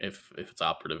 Like if it's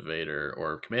Operative Vader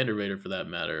or Commander Vader for that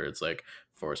matter, it's like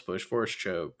force push, force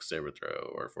choke, saber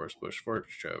throw, or force push, force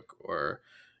choke, or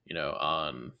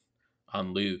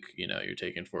on Luke, you're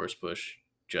taking force push,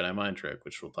 Jedi mind trick,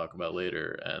 which we'll talk about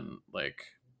later, and like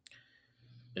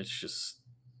it's just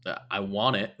I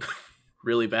want it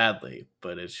really badly,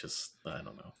 but it's just I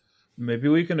don't know. Maybe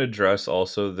we can address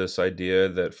also this idea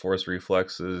that force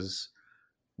reflexes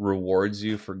rewards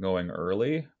you for going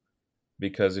early,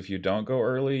 because if you don't go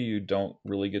early, you don't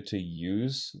really get to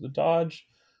use the dodge,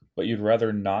 but you'd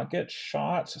rather not get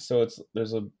shot. So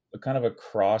there's a kind of a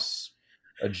cross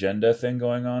agenda thing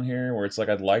going on here where it's like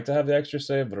I'd like to have the extra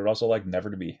save, but I'd also like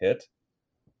never to be hit.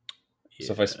 Yeah.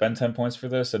 So if I spend 10 points for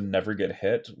this and never get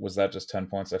hit, was that just 10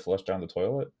 points I flushed down the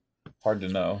toilet? Hard to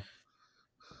know.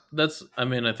 I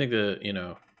think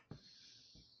that,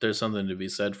 there's something to be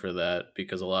said for that,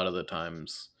 because a lot of the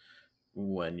times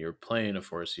when you're playing a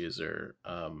force user,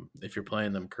 if you're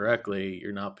playing them correctly,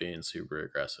 you're not being super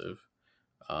aggressive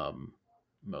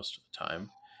most of the time,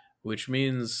 which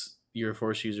means your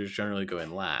force users generally go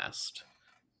in last.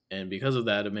 And because of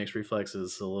that, it makes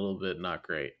reflexes a little bit not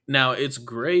great. Now, it's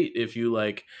great if you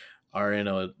are in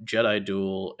a Jedi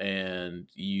duel and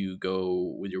you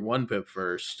go with your 1-pip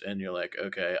first and you're like,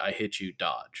 okay, I hit you,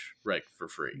 dodge, right, for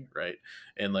free, right?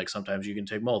 And sometimes you can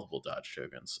take multiple dodge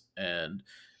tokens. And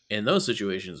in those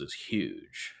situations, it's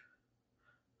huge.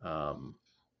 But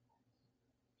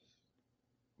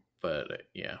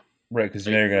yeah. Right, because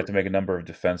you're going to have to make a number of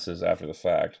defenses after the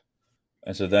fact.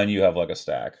 And so then you have a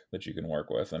stack that you can work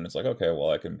with. And it's like, okay,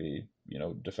 well, I can be,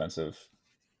 defensive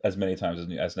as many times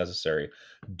as necessary.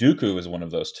 Dooku is one of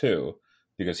those too,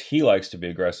 because he likes to be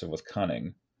aggressive with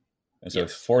cunning. And so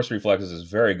force reflexes is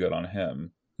very good on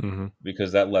him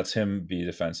because that lets him be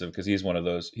defensive, because he's one of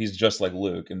those. He's just like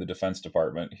Luke in the defense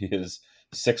department. He has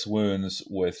 6 wounds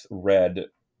with red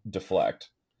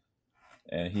deflect.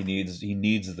 And he needs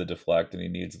the deflect, and he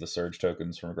needs the surge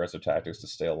tokens from aggressive tactics to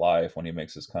stay alive when he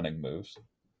makes his cunning moves.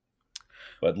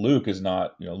 But Luke is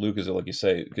not, Luke is, like you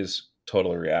say, is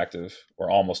totally reactive, or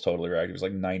almost totally reactive. He's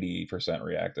like 90%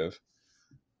 reactive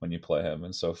when you play him.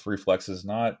 And so reflex is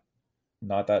not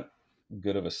that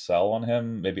good of a sell on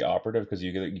him. Maybe operative, because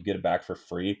you get it back for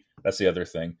free. That's the other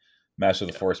thing. Master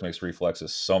of the Force makes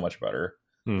reflexes so much better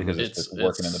because it's just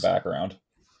working in the background.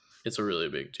 It's a really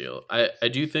big deal. I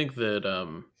do think that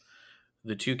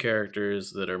the 2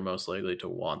 characters that are most likely to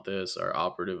want this are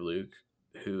Operative Luke,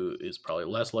 who is probably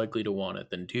less likely to want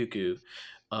it than Dooku.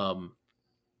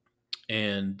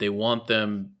 And they want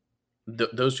them,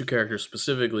 those 2 characters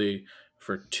specifically,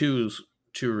 for two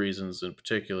reasons in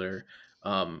particular.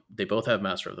 They both have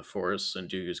Master of the Force. In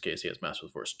Dooku's case, he has Master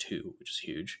of the Force 2, which is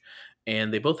huge.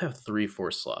 And they both have 3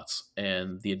 Force slots.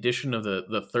 And the addition of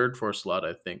the third Force slot,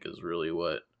 I think, is really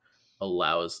what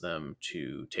allows them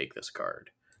to take this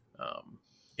card.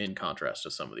 In contrast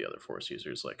to some of the other Force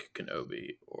users like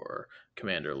Kenobi or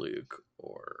Commander Luke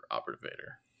or Operative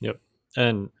Vader. Yep.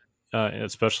 And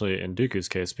especially in Dooku's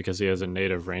case, because he has a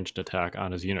native ranged attack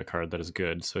on his unit card that is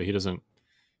good. So he doesn't,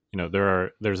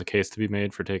 there's a case to be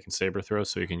made for taking Saber Throw,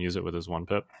 so he can use it with his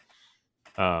 1-pip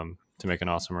to make an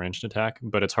awesome ranged attack,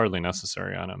 but it's hardly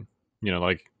necessary on him.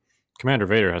 Like Commander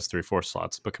Vader has 3 Force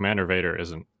slots, but Commander Vader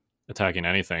isn't attacking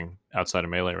anything outside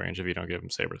of melee range if you don't give him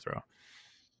Saber Throw.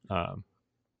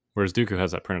 Whereas Dooku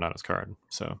has that printed on his card.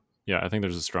 So yeah, I think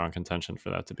there's a strong contention for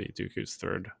that to be Dooku's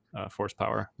third Force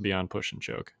power beyond push and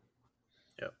choke.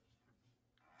 Yep.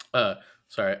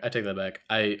 Sorry, I take that back.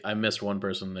 I missed one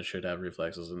person that should have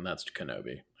reflexes, and that's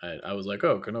Kenobi. I was like,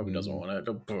 oh, Kenobi doesn't want it.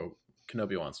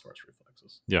 Kenobi wants Force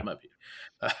reflexes. Yeah. Might be.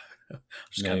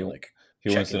 Just kind of like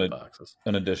he wants checking the boxes.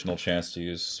 An additional chance to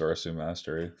use Sorasu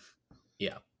Mastery.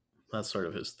 Yeah, that's sort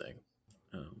of his thing.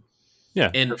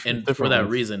 Yeah, and for that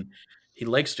ways. reason, he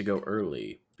likes to go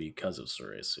early because of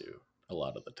Sorasu a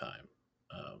lot of the time,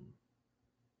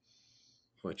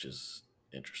 which is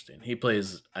interesting. He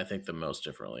plays, I think, the most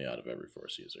differently out of every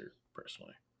Force user,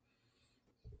 personally.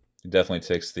 He definitely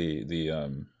takes the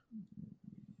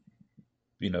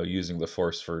using the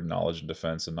Force for knowledge and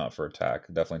defense and not for attack.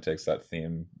 Definitely takes that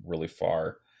theme really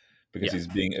far, because he's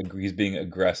being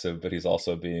aggressive, but he's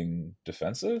also being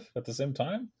defensive at the same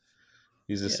time.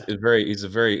 He's a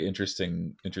very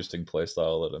interesting play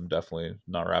style that I'm definitely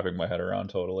not wrapping my head around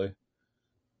totally.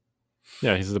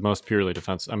 Yeah, he's the most purely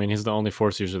defensive. I mean, he's the only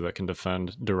Force user that can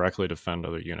directly defend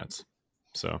other units.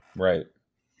 So right.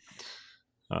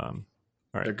 All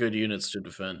right. They're good units to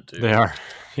defend too. They are.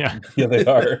 Yeah. Yeah, they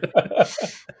are.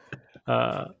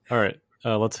 All right.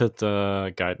 Let's hit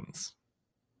guidance.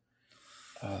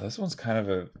 This one's kind of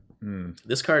a.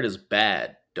 This card is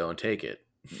bad. Don't take it.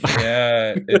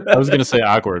 Yeah, I was gonna say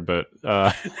awkward, but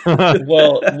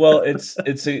well,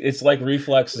 it's like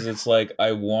reflexes. It's like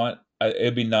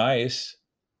it'd be nice.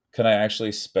 Can I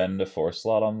actually spend a Force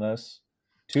slot on this?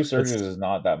 2 surges is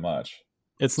not that much.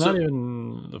 It's not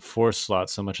even the Force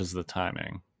slot so much as the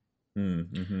timing.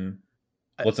 Mm-hmm.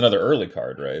 Well, it's another early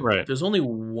card, right? Right. There's only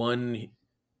one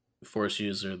Force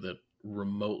user that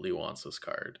remotely wants this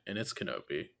card, and it's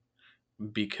Kenobi.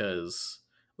 Because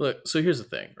look, so here's the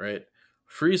thing, right?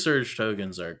 Free surge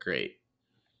tokens are great.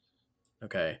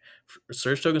 Okay,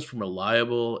 surge tokens from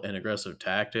reliable and aggressive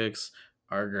tactics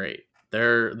are great.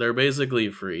 They're basically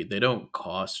free. They don't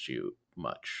cost you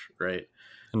much, right?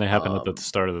 And they happen at the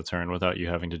start of the turn without you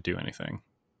having to do anything.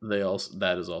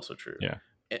 That is also true. Yeah.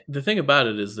 The thing about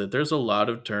it is that there's a lot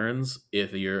of turns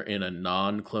if you're in a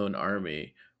non-clone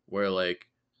army where like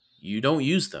you don't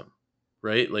use them,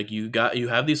 right? Like you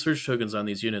have these surge tokens on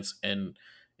these units and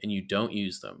you don't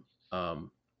use them.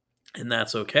 And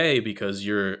that's okay because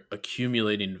you're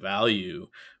accumulating value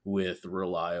with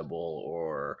reliable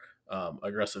or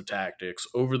aggressive tactics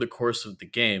over the course of the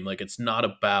game. Like it's not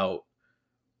about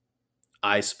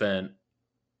I spent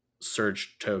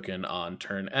surge token on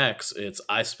turn X. It's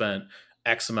I spent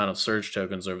X amount of surge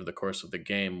tokens over the course of the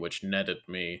game, which netted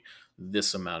me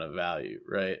this amount of value,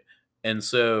 right? And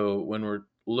so when we're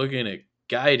looking at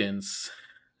guidance,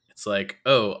 it's like,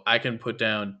 oh, I can put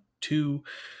down 2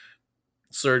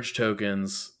 surge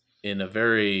tokens in a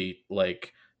very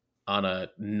like on a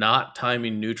not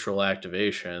timing neutral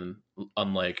activation,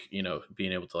 unlike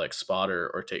being able to like spotter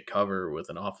or take cover with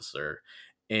an officer,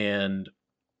 and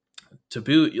to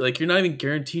boot, like you're not even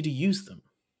guaranteed to use them.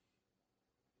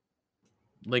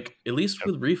 Like at least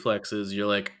with reflexes, you're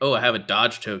like, oh, I have a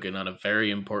dodge token on a very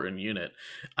important unit,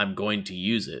 I'm going to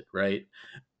use it, right?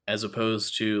 As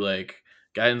opposed to like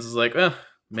guidance is like,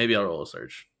 maybe I'll roll a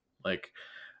surge. Like,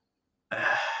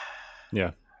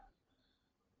 yeah,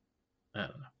 I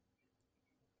don't know.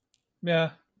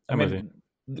 Yeah, I mean,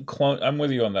 the clone. I'm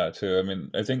with you on that too. I mean,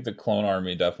 I think the clone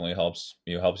army definitely helps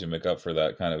you make up for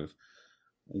that kind of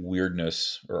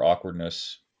weirdness or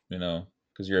awkwardness,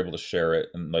 because you're able to share it,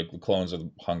 and like the clones are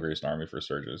the hungriest army for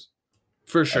surges,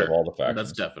 for sure. Out of all the factions,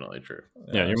 that's definitely true.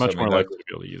 Yeah, you're much more likely to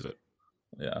be able to use it.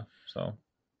 Yeah. So,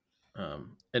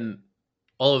 and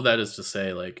all of that is to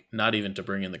say, like, not even to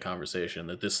bring in the conversation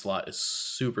that this slot is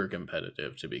super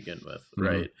competitive to begin with,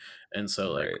 right? And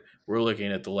so, like, we're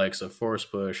looking at the likes of Force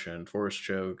Push and Force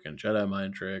Choke and Jedi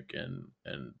Mind Trick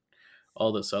and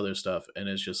all this other stuff, and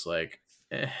it's just like,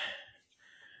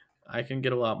 I can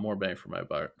get a lot more bang for my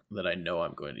buck that I know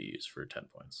I'm going to use for 10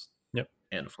 points. Yep.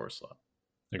 And a Force slot.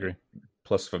 Agree.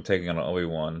 Plus, if I'm taking on an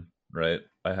Obi-Wan, right?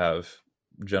 I have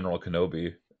General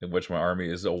Kenobi, in which my army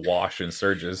is awash in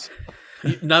surges.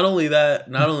 Not only that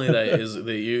is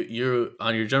that you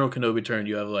on your General Kenobi turn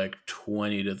you have like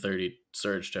 20 to 30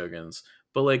 surge tokens,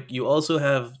 but like you also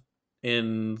have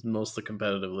in most of the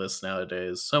competitive lists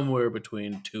nowadays somewhere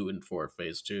between 2 and 4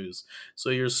 phase 2s. So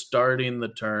you're starting the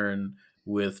turn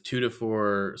with 2 to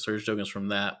 4 surge tokens from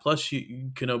that. Plus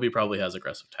Kenobi probably has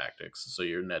aggressive tactics, so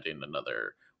you're netting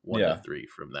another 1 to 3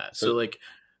 from that. So like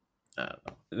I don't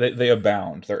know. They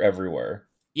abound. They're everywhere.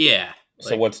 Yeah.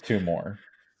 So what's 2 more?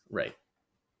 Right.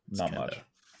 Not much.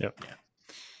 Yep. Yeah.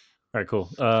 All right, cool.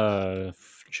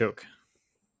 Choke.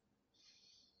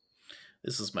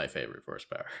 This is my favorite force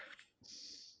power.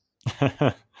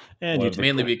 And you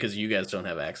mainly because you guys don't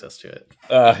have access to it.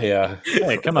 Yeah.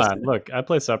 Hey, come on. Look, I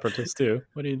play Separatist too.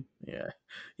 What do you? Yeah,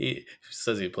 he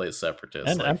says he plays Separatists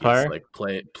And like Empire. he's like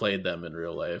played them in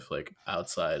real life, like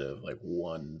outside of like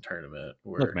one tournament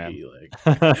where Look, man. he like.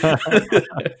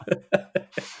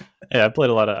 Yeah, I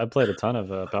played a ton of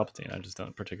Palpatine. I just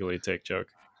don't particularly take Choke.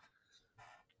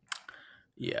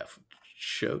 Yeah,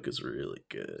 Choke is really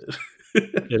good.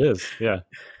 It is, yeah.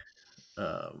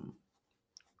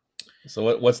 So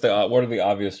what are the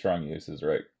obvious strong uses,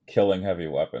 right? Killing heavy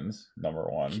weapons, number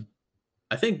 1.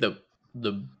 I think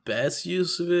the best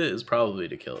use of it is probably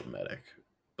to kill a medic,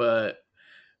 but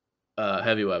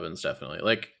heavy weapons definitely.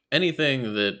 Like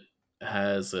anything that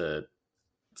has a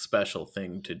special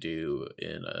thing to do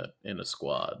in a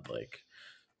squad, like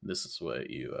this is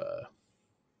what you're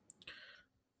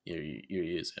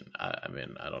using. I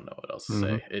mean, I don't know what else to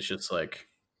say. It's just like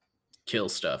kill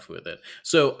stuff with it.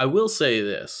 So I will say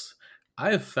this: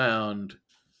 I have found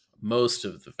most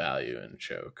of the value in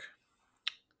Choke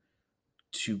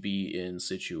to be in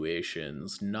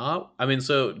situations not. I mean,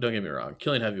 so don't get me wrong,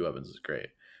 killing heavy weapons is great,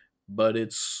 but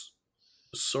it's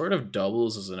sort of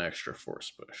doubles as an extra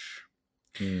force push.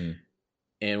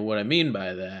 And what I mean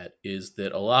by that is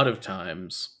that a lot of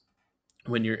times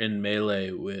when you're in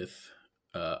melee with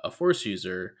a force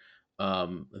user,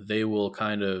 they will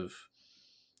kind of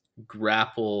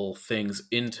grapple things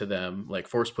into them, like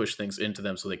force push things into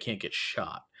them so they can't get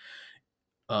shot.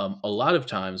 A lot of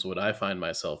times what I find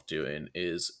myself doing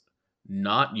is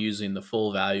not using the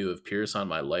full value of Pierce on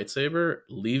my lightsaber,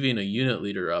 leaving a unit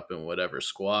leader up in whatever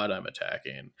squad I'm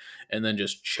attacking, and then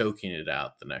just choking it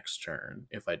out the next turn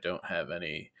if I don't have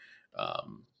any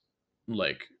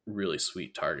like really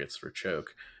sweet targets for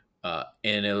choke.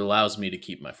 And it allows me to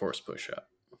keep my force push up.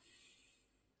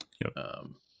 Yep.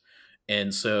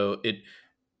 And so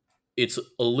it's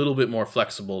a little bit more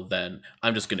flexible than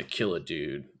I'm just going to kill a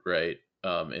dude, right?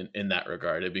 In that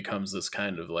regard, it becomes this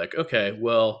kind of like, okay,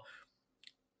 well,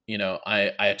 you know,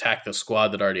 I attack the squad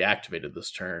that already activated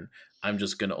this turn. I'm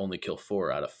just going to only kill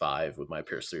 4 out of 5 with my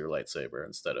pierce through your lightsaber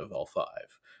instead of all 5.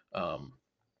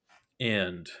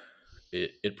 And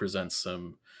it presents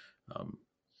some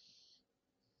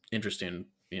interesting,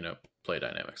 you know, play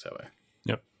dynamics that way.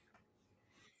 Yep.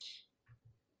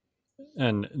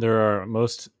 And there are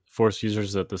most force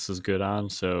users that this is good on.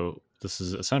 So this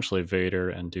is essentially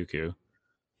Vader and Dooku.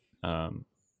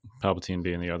 Palpatine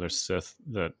being the other Sith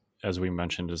that, as we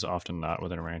mentioned, is often not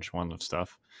within range 1 of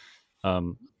stuff.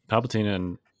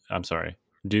 Dooku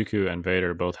and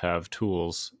Vader both have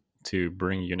tools to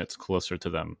bring units closer to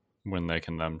them when they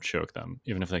can then choke them,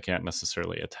 even if they can't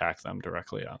necessarily attack them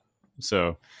directly out.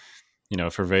 So, you know,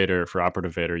 for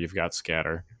Operative Vader, you've got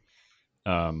Scatter.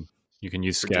 You can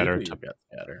use Scatter. Dooku, you've got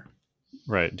Scatter.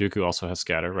 Right. Dooku also has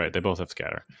Scatter. Right. They both have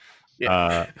Scatter.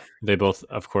 Yeah. They both,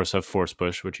 of course, have Force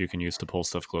Push, which you can use to pull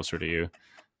stuff closer to you.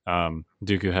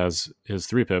 Dooku has his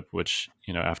 3-pip, which,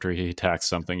 you know, after he attacks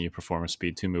something, you perform a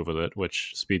speed 2 move with it,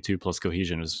 which speed 2 plus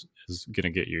cohesion is going to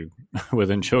get you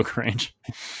within choke range.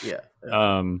 Yeah.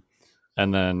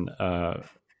 And then,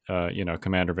 you know,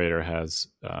 Commander Vader has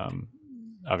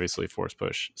obviously Force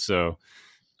Push. So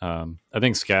I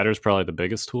think Scatter is probably the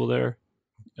biggest tool there.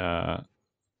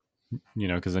 You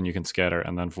know, because then you can scatter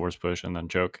and then force push and then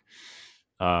choke.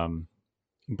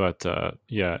 But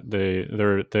yeah,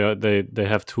 they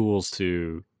have tools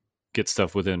to get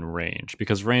stuff within range,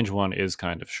 because range 1 is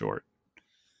kind of short.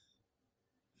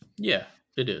 Yeah,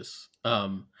 it is.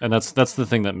 And that's the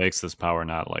thing that makes this power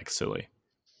not like silly.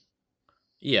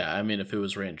 Yeah, I mean, if it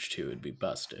was range 2, it'd be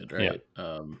busted, right?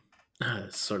 Yeah.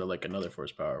 It's sort of like another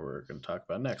force power we're going to talk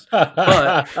about next.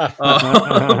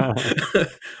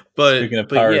 Speaking of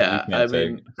powers yeah, you can't take.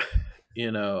 mean,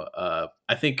 you know,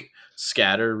 I think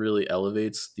Scatter really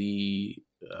elevates the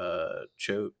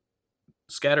choke.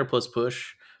 Scatter plus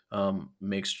push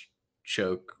makes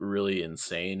choke really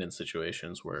insane in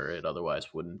situations where it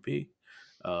otherwise wouldn't be.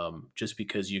 Just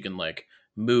because you can like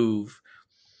move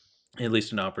at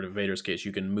least in Operative Vader's case,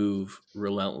 you can move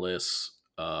Relentless,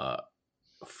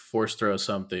 force throw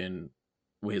something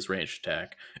with his ranged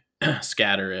attack,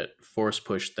 scatter it, force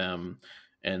push them,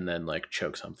 and then like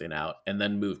choke something out, and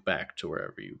then move back to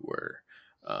wherever you were.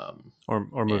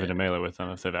 Or move into melee with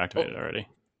them if they've activated already.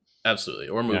 Absolutely,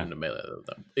 or move into melee with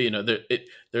them.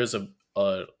 There's a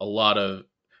lot of,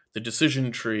 the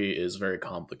decision tree is very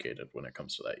complicated when it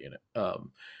comes to that unit.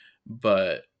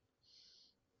 But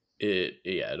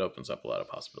it opens up a lot of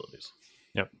possibilities.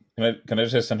 Yep. Can I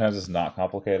just say sometimes it's not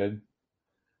complicated?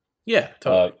 Yeah,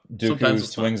 totally. Dooku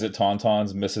swings at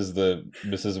Tauntauns, misses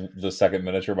the second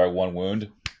miniature by 1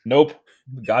 wound. Nope,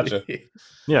 gotcha.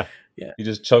 Yeah. He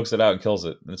just chokes it out and kills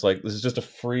it. And it's like, this is just a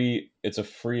free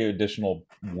additional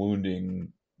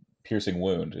piercing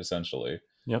wound, essentially.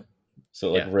 Yep.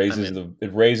 So it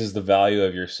raises the value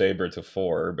of your saber to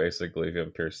 4, basically, if you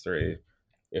have Pierce 3,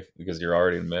 because you're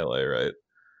already in melee, right?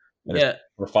 And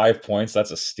for 5 points,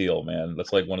 that's a steal, man.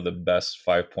 That's like one of the best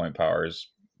 5-point powers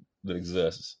that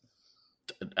exists.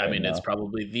 I mean, it's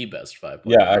probably the best 5-point.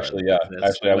 Yeah, actually,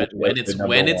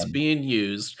 when it's being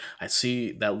used, I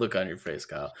see that look on your face,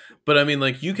 Kyle. But I mean,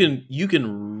 like you can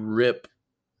rip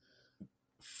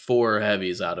 4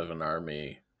 heavies out of an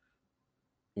army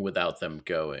without them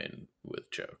going with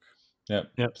choke.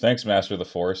 Yep. Thanks, Master of the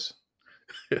Force.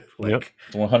 Yep.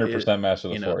 100% Master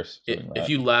of the Force. If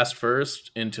you last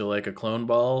first into like a clone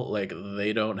ball, like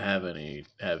they don't have any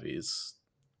heavies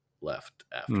left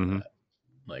after that.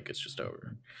 Like it's just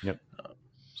over. Yep.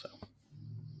 So,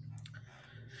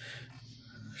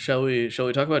 shall we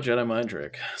talk about Jedi Mind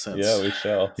Trick? We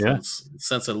shall.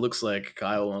 Since it looks like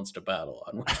Kyle wants to battle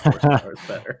on which force power is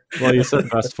better. Well, you said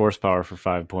best force power for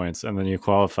 5 points, and then you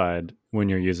qualified when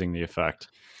you're using the effect.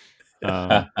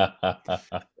 So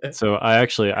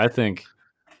I think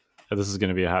this is going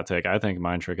to be a hot take. I think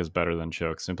Mind Trick is better than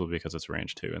Choke simply because it's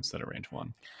range 2 instead of range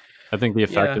 1. I think the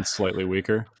effect is slightly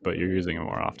weaker, but you're using it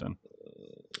more often.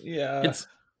 Yeah.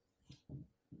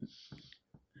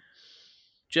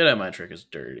 Jedi Mind Trick is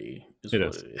dirty. It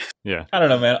is. Yeah. I don't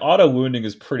know, man. Auto wounding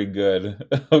is pretty good.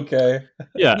 Okay.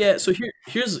 Yeah. Yeah. So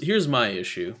here's my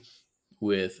issue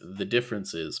with the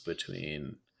differences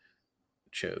between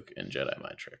Choke and Jedi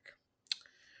Mind Trick.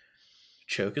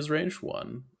 Choke is range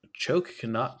 1. Choke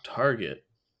cannot target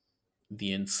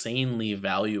the insanely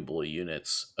valuable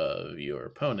units of your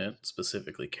opponent,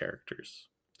 specifically characters.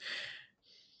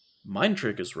 Mind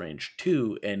Trick is range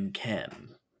 2 and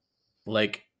can.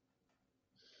 Like,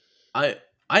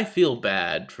 I feel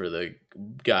bad for the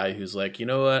guy who's like, you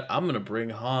know what, I'm gonna bring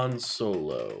Han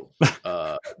Solo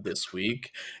this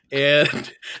week,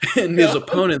 and his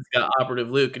opponent's got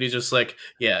Operative Luke, and he's just like,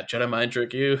 yeah, Jedi Mind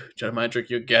Trick you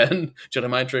again, Jedi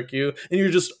Mind Trick you, and you're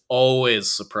just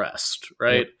always suppressed,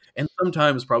 right? Yep. And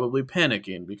sometimes probably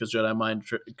panicking because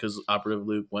because Operative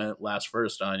Luke went last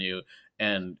first on you,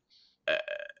 and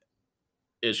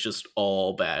it's just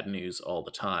all bad news all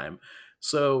the time.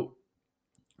 So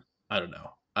I don't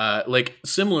know. Like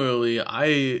similarly,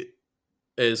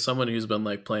 as someone who's been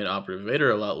like playing Operative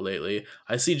Vader a lot lately,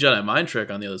 I see Jedi Mind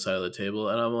Trick on the other side of the table,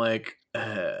 and I'm like,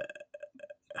 yeah,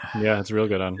 it's real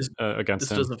good on against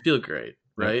this him. Doesn't feel great,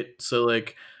 right? Yeah. So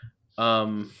like,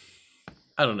 I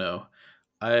don't know.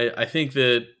 I think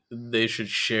that they should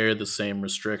share the same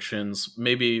restrictions.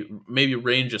 Maybe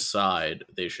range aside,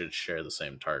 they should share the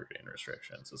same targeting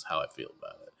restrictions. Is how I feel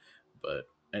about it. But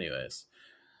anyways,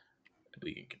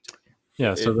 we can continue.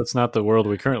 Yeah, so that's not the world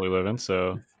we currently live in.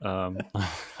 So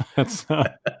that's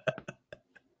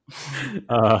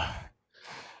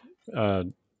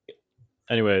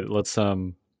anyway, let's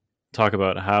talk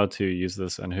about how to use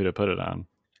this and who to put it on.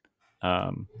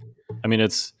 I mean,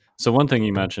 so one thing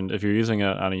you mentioned, if you're using it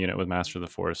on a unit with Master of the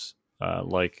Force,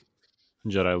 like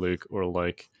Jedi Luke or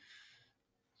like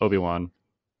Obi-Wan,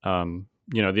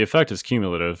 the effect is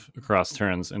cumulative across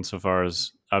turns insofar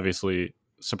as obviously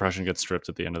suppression gets stripped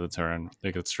at the end of the turn.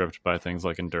 It gets stripped by things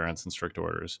like endurance and strict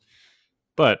orders.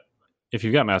 But if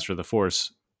you've got Master of the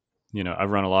Force,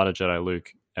 I've run a lot of Jedi Luke,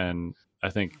 and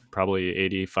I think probably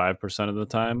 85% of the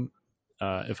time,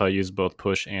 if I use both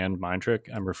push and Mind Trick,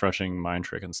 I'm refreshing Mind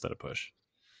Trick instead of push.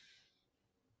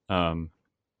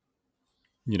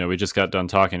 We just got done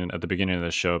talking at the beginning of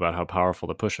this show about how powerful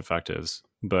the push effect is,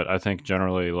 but I think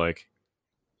generally, like,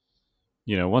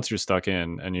 once you're stuck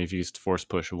in and you've used force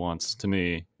push once, to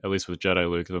me, at least with Jedi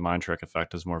Luke, the Mind Trick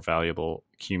effect is more valuable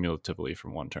cumulatively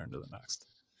from one turn to the next.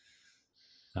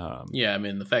 Yeah, I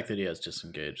mean, the fact that he has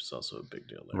disengage is also a big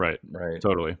deal there. Right.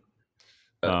 Totally.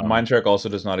 Mind Trick also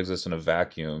does not exist in a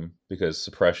vacuum because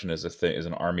suppression is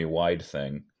an army-wide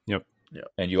thing. Yep. Yeah.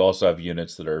 And you also have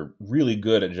units that are really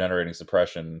good at generating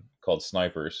suppression called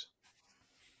snipers.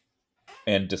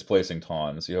 and displacing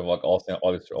tauns. You have like all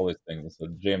these things. So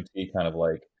JMT kind of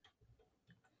like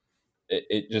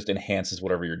it just enhances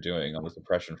whatever you're doing on the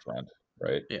suppression front,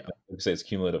 right? Yeah. Like I say, it's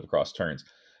cumulative across turns.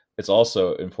 It's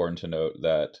also important to note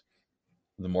that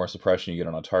the more suppression you get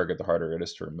on a target, the harder it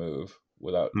is to remove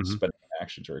without spending an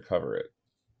action to recover it.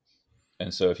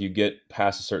 And so if you get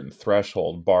past a certain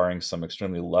threshold, barring some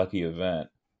extremely lucky event,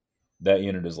 that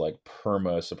unit is like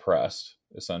perma suppressed,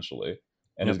 essentially,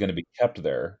 and is going to be kept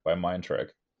there by mind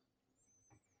trick.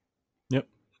 Yep,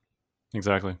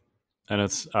 exactly. And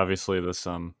it's obviously this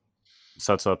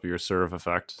sets up your serve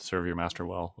effect, serve your master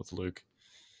well with Luke.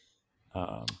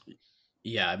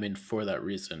 Yeah, I mean, for that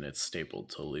reason, it's stapled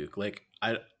to Luke. Like,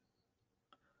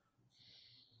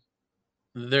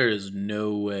 there is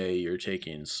no way you're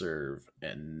taking serve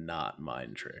and not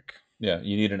mind trick. Yeah,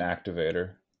 you need an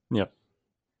activator. Yep.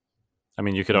 I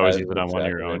mean, you could always use it on one of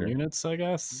your own units, I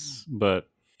guess, but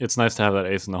it's nice to have that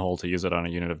ace in the hole to use it on a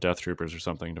unit of Death Troopers or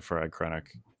something to frag Krennic.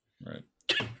 Right.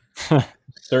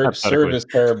 Serve is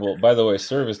terrible. By the way,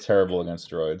 serve is terrible against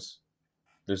droids.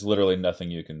 There's literally nothing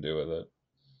you can do with it.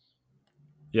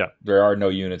 Yeah. There are no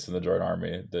units in the droid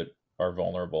army that are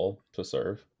vulnerable to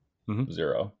serve. Mm-hmm.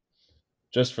 0.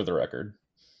 Just for the record.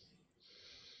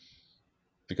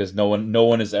 Because no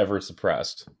one is ever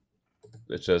suppressed.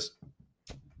 It's just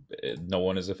no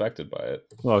one is affected by it.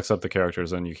 Well, except the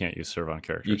characters, and you can't use serve on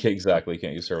characters. You can't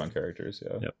use serve on characters,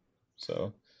 yeah. Yep.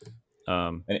 So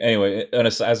anyway,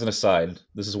 as an aside,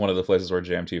 this is one of the places where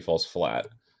JMT falls flat.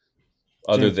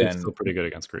 It's still pretty good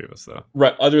against Grievous, though.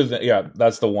 Right.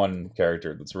 That's the one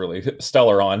character that's really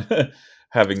stellar on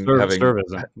having serve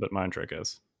isn't, but mind trick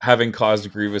is. Having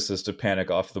caused Grievous's to panic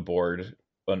off the board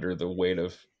under the weight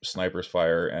of sniper's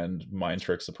fire and mind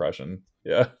trick suppression.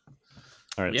 Yeah.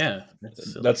 All right. Yeah.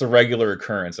 That's a regular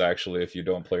occurrence, actually, if you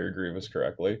don't play your Grievous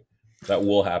correctly. That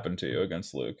will happen to you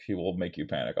against Luke. He will make you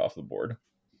panic off the board.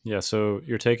 Yeah, so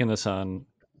you're taking this on,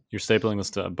 you're stapling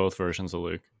this to both versions of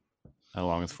Luke,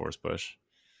 along with Force Push.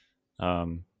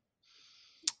 Do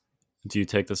you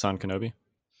take this on Kenobi?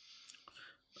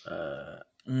 I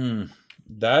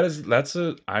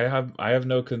have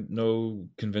no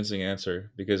convincing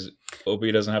answer because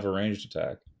Obi doesn't have a ranged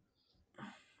attack.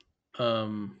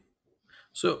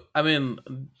 So I mean,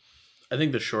 I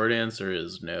think the short answer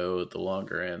is no. The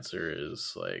longer answer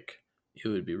is like it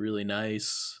would be really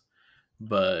nice,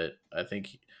 but I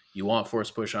think you want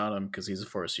Force Push on him because he's a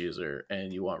Force user,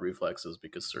 and you want reflexes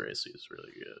because Ceresi is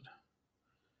really good.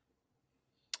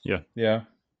 Yeah.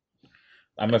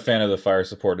 I'm a fan of the fire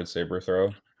supported saber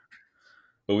throw,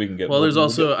 but we can get. Well, there's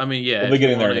also, I mean, yeah, we'll be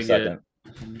getting there in a second.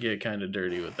 Get kind of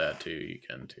dirty with that too. You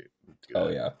can too.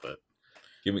 But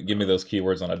give me those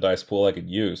keywords on a dice pool I could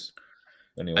use.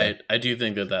 Anyway, I do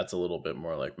think that's a little bit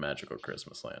more like Magical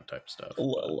Christmas Land type stuff. A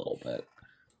little bit.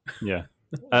 Yeah.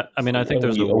 I mean, I think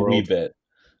there's a world.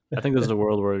 I think there's a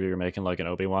world where you're making like an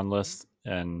Obi-Wan list,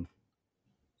 and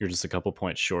you're just a couple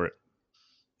points short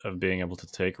of being able to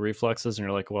take reflexes, and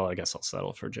you're like, well, I guess I'll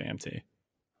settle for JMT.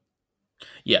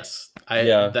 Yes,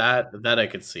 that I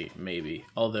could see maybe.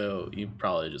 Although you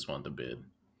probably just want the bid.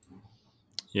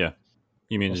 Yeah,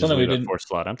 you mean just leave a force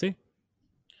slot empty?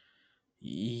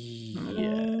 Yeah.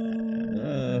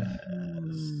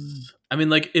 I mean,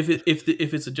 like if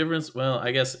it's a difference, well,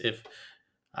 I guess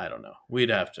I don't know, we'd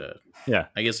have to. Yeah,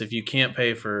 I guess if you can't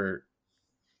pay for,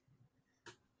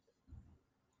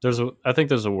 I think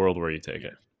there's a world where you take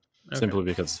it simply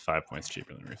because it's 5 points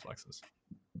cheaper than reflexes.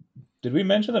 Did we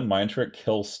mention that mind trick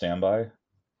kills standby?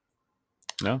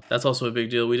 No, that's also a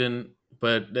big deal. We didn't,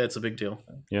 but that's a big deal.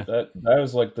 Yeah, that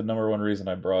was like the number one reason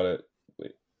I brought it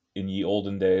in ye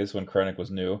olden days when Krennic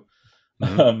was new.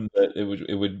 Mm-hmm. That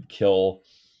it would kill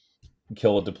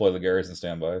and deploy the garrison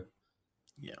standby.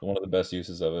 Yeah, one of the best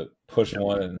uses of it. Push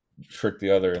one and trick the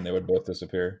other, and they would both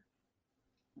disappear.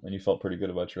 And you felt pretty good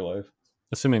about your life.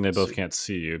 Assuming they both can't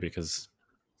see you, because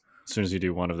as soon as you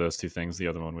do one of those two things, the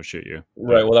other one would shoot you.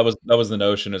 Right. Well, that was the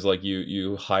notion, is like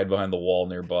you hide behind the wall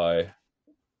nearby.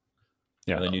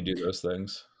 Yeah. And then you do those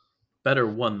things. Better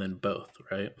one than both,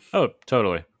 right? Oh,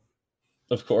 totally.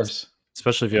 Of course.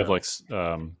 Especially if you have like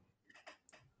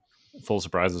full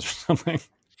surprises or something.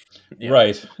 Yeah.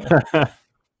 Right.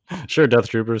 Sure, Death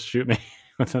Troopers, shoot me.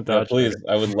 Yeah, please.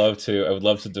 I would love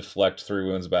to deflect 3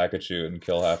 wounds back at you and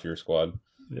kill half your squad.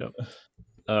 Yep.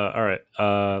 All right.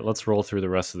 Let's roll through the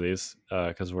rest of these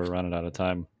because we're running out of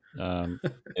time.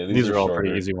 These are all shorter.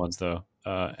 Pretty easy ones, though.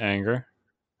 Anger.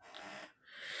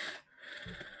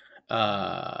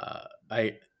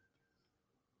 I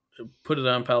put it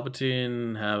on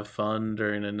Palpatine, have fun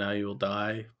during a Now You Will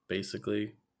Die,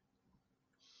 basically.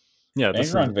 Yeah,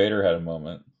 Anger on Vader had a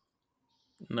moment.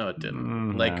 No, it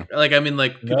didn't. No. Like I mean,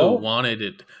 like No? people wanted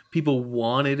it. People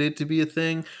wanted it to be a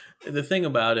thing. The thing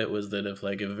about it was that if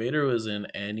Vader was in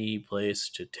any place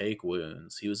to take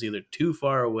wounds, he was either too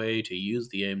far away to use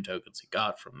the aim tokens he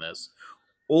got from this,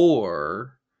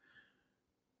 or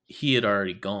he had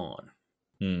already gone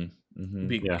Mm-hmm.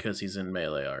 because he's in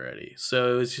melee already.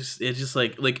 So it's just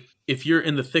like if you're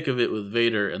in the thick of it with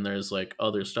Vader and there's like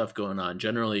other stuff going on,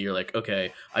 generally you're like,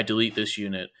 okay, I delete this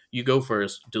unit. You go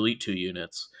first, delete 2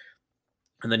 units.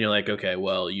 And then you're like, okay,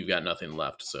 well, you've got nothing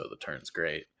left, so the turn's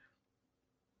great.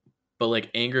 But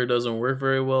like anger doesn't work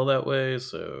very well that way,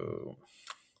 so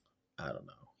I don't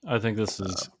know. I think this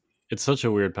is it's such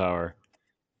a weird power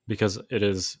because it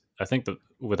is, I think, that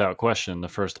without question the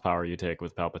first power you take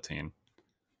with Palpatine.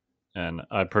 And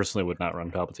I personally would not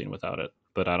run Palpatine without it,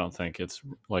 but I don't think it's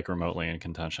like remotely in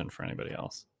contention for anybody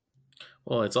else.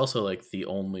 Well, it's also like the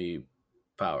only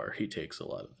power he takes a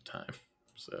lot of the time.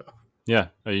 So yeah,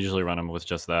 I usually run him with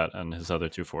just that, and his other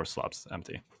 2 force slots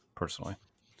empty, personally.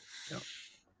 yeah.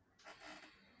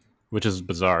 Which is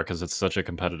bizarre because it's such a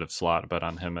competitive slot, but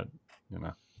on him,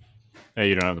 A,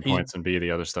 you don't have the points, and B,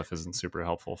 the other stuff isn't super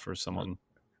helpful for someone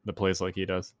that plays like he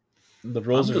does. The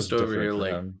rules I'm are just over different here for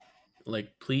like him.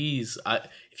 like please,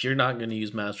 if you're not going to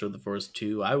use Master of the Force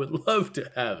 2, I would love to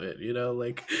have it,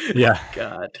 like Yeah.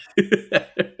 God.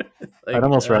 I'd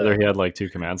almost rather he had like 2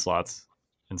 command slots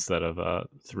instead of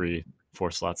 3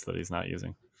 force slots that he's not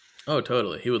using. Oh,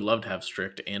 totally. He would love to have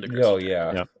strict and aggressive. Oh,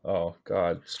 yeah. Yep. Oh,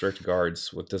 God. Strict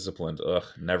guards with discipline. Ugh,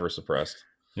 never suppressed.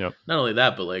 Yep. Not only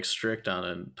that, but like strict on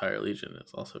an entire legion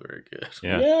is also very good.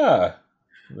 Yeah.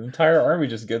 The entire army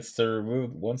just gets to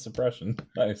remove 1 suppression.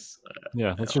 Nice.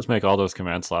 Yeah, let's just make all those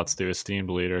command slots do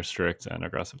esteemed leader, strict, and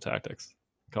aggressive tactics.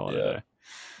 Call it a day.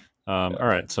 All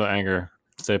right, so anger,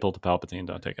 staple to Palpatine.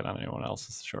 Don't take it on anyone else.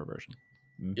 It's the short version.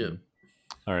 Mm-hmm. Yeah.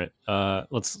 All right,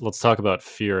 let's talk about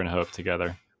fear and hope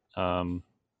together.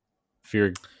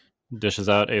 Fear dishes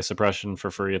out a suppression for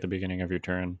free at the beginning of your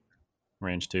turn.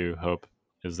 Range 2. Hope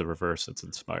is the reverse. It's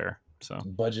inspire. So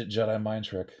Budget Jedi mind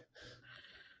trick.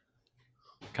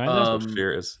 kind That's of. what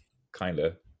fear is. Kind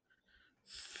of.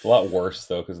 It's a lot worse,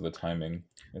 though, because of the timing.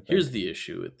 Here's the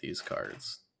issue with these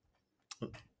cards.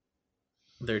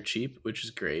 They're cheap, which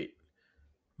is great,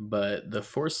 but the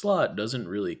Force slot doesn't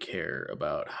really care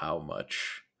about how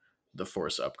much the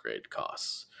Force upgrade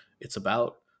costs. It's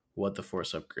about what the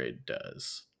Force upgrade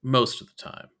does most of the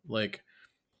time. Like,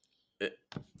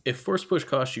 if Force Push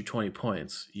cost you 20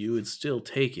 points, you would still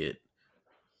take it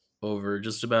over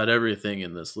just about everything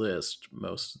in this list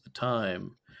most of the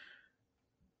time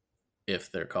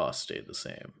if their costs stayed the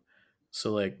same.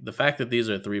 So like the fact that these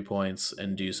are 3 points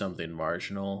and do something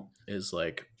marginal is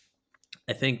like,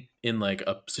 I think in like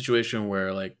a situation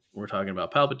where like we're talking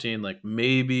about Palpatine, like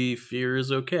maybe fear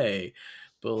is okay,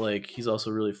 but like he's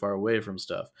also really far away from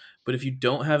stuff. But if you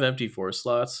don't have empty Force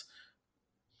slots,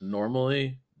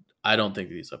 normally I don't think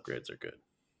these upgrades are good.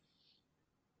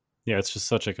 Yeah, it's just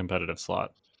such a competitive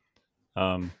slot.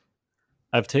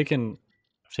 I've taken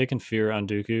fear on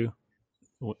Dooku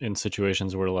in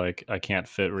situations where like I can't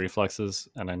fit reflexes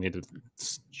and I need to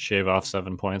shave off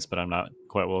 7 points, but I'm not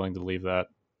quite willing to leave that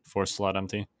force slot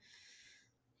empty.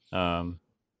 Like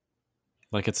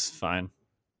it's fine,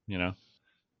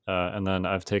 and then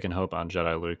I've taken hope on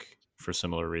Jedi Luke for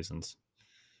similar reasons.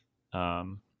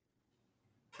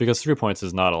 Because 3 points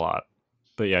is not a lot,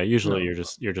 but yeah, usually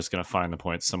you're just gonna find the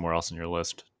points somewhere else in your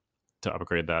list to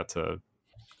upgrade that to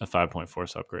a 5-point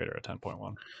force upgrade or a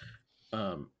 10.1.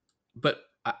 But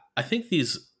I think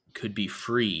these could be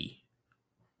free,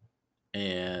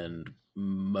 and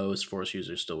most Force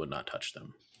users still would not touch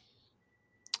them.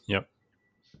 Yep.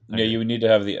 Yeah, you would need to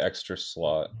have the extra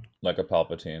slot, like a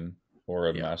Palpatine or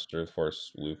a Master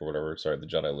Force Luke or whatever. Sorry, the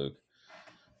Jedi Luke.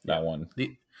 That one.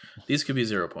 These could be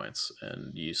 0 points,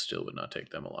 and you still would not take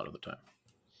them a lot of the time.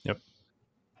 Yep.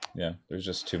 Yeah, there's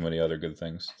just too many other good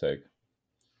things to take.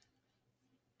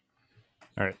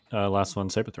 All right, last one,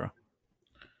 saber throw.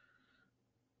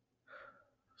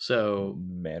 So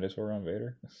Mandatory on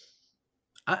Vader.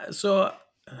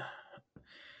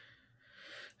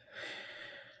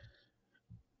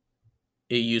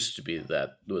 It used to be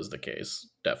that was the case,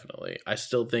 definitely. I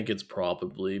still think it's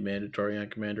probably mandatory on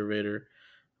Commander Vader,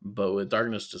 but with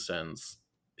Darkness Descends,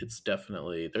 it's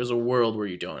definitely, there's a world where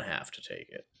you don't have to take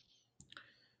it.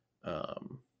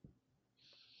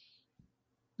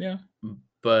 Yeah.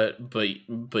 But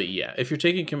yeah, if you're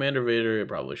taking Commander Vader, it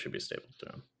probably should be stapled to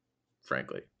him,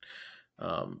 frankly.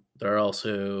 There are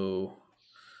also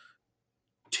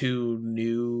 2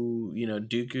 new,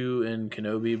 Dooku and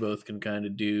Kenobi both can kind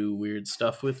of do weird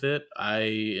stuff with it.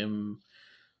 I am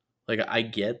like I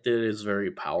get that it's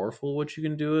very powerful what you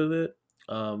can do with it,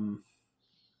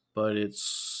 but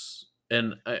it's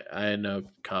and I know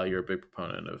Kyle, you're a big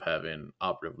proponent of having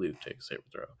operative Luke take a saber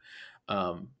throw,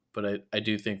 but I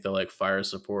do think the like fire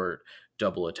support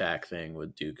double attack thing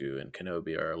with Dooku and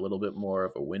Kenobi are a little bit more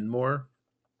of a win more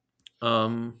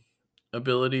um,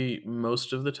 ability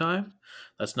most of the time.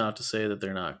 That's not to say that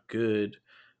they're not good.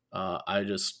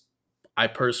 I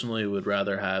personally would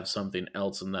rather have something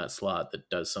else in that slot that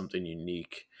does something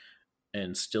unique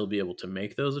and still be able to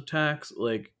make those attacks.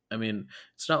 Like, I mean,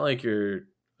 it's not like you're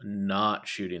not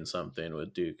shooting something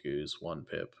with Dooku's one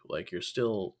pip. Like, you're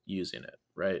still using it,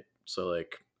 right? So,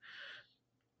 like,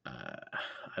 uh,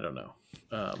 I don't know.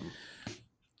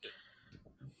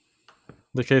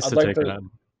 The case I'd to like take to.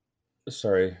 it.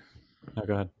 Sorry, No,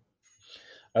 go ahead.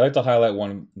 I'd like to highlight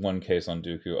one case on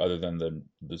Dooku, other than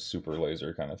the super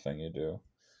laser kind of thing you do,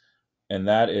 and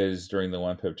that is during the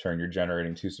one pip turn, you're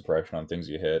generating 2 suppression on things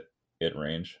you hit at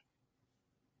range,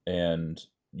 and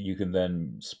you can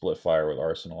then split fire with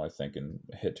Arsenal, I think, and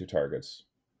hit 2 targets,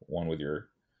 one with your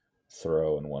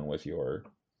throw and one with your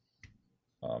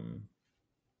um,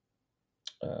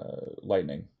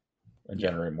 lightning, and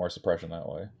generate more suppression that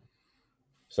way.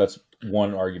 So that's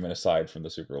one argument aside from the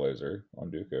super laser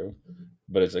on Dooku.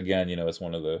 But it's, again, it's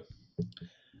one of the,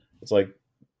 it's like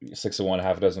 6 of one,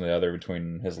 half a dozen of the other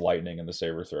between his lightning and the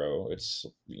saber throw. It's,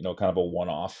 kind of a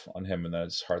one-off on him, and then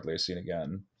it's hardly seen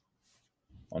again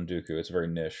on Dooku. It's very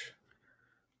niche.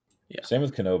 Yeah. Same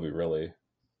with Kenobi, really.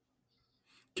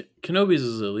 Kenobi's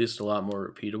is at least a lot more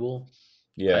repeatable.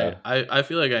 Yeah. I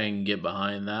feel like I can get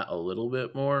behind that a little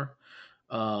bit more.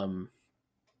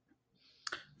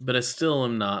 But I still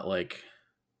am not like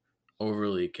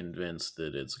overly convinced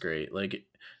that it's great. Like,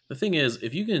 the thing is,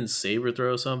 if you can saber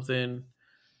throw something,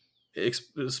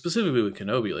 specifically with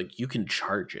Kenobi, like, you can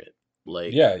charge it.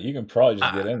 Like, Yeah, you can probably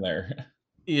just get in there.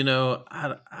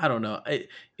 I don't know.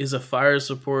 Is a fire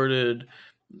supported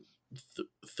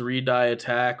 3-die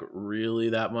attack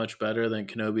really that much better than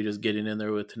Kenobi just getting in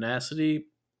there with tenacity?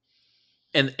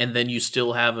 And then you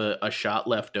still have a shot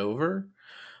left over?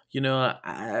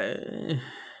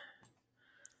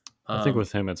 I think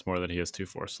with him, it's more that he has 2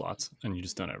 force slots, and you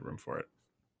just don't have room for it.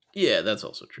 Yeah, that's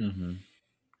also true. Mm-hmm.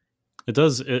 It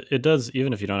does,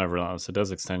 even if you don't have relentless, it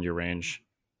does extend your range,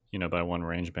 by 1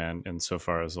 range band,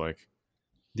 insofar as, like,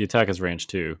 the attack is range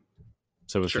 2.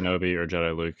 So with Kenobi or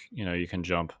Jedi Luke, you can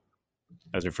jump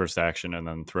as your first action and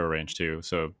then throw range 2.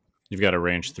 So you've got a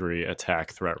range 3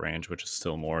 attack threat range, which is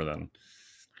still more than,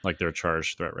 like, their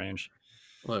charged threat range.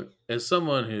 Look, as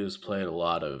someone who's played a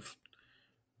lot of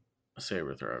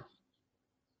saber throw,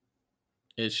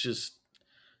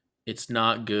 it's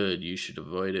not good. You should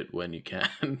avoid it when you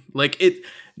can. Like,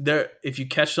 if you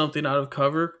catch something out of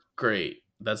cover, great.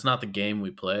 That's not the game we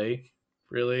play,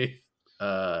 really.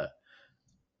 And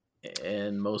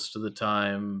most of the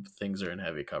time, things are in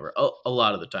heavy cover. A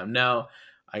lot of the time. Now,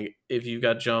 if you've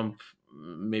got jump,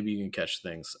 maybe you can catch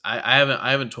things. I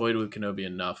haven't toyed with Kenobi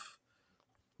enough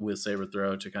with saber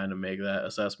throw to kind of make that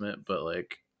assessment, but,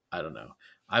 like, I don't know.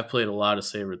 I've played a lot of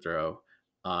saber throw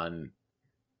on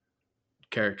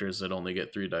characters that only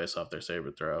get 3 dice off their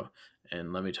saber throw,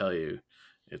 and let me tell you,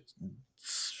 it's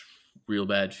real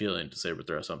bad feeling to saber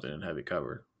throw something in heavy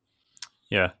cover.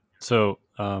 Yeah. So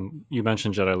you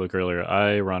mentioned Jedi Luke earlier.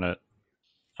 I run it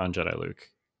on Jedi Luke.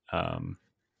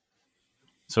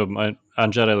 So on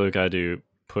Jedi Luke, I do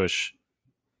push,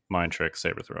 mind trick,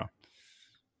 saber throw.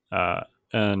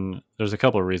 And there's a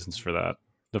couple of reasons for that.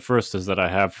 The first is that I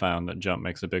have found that jump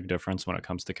makes a big difference when it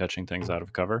comes to catching things out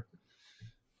of cover.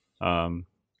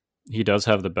 He does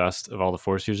have the best of all the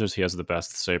force users. He has the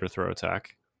best saber throw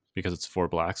attack because it's 4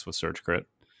 blacks with surge crit.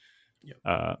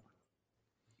 Yep.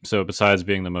 So besides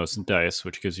being the most dice,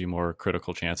 which gives you more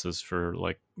critical chances for,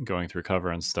 like, going through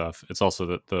cover and stuff, it's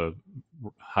also the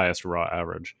highest raw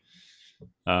average.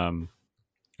 And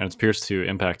it's pierce 2,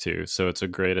 impact 2, so it's a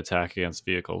great attack against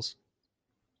vehicles,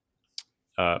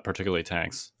 particularly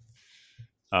tanks.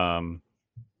 And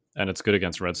it's good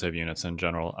against red save units in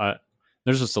general.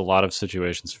 There's just a lot of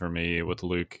situations for me with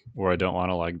Luke where I don't want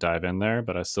to, like, dive in there,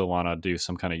 but I still want to do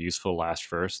some kind of useful last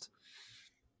first.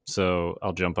 So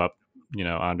I'll jump up,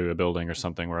 onto a building or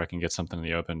something where I can get something in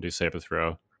the open, do saber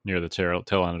throw near the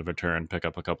tail end of a turn, pick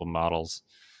up a couple models,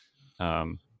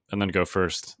 and then go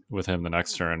first with him the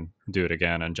next turn, do it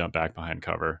again, and jump back behind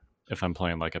cover if I'm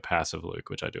playing, like, a passive Luke,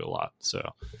 which I do a lot. So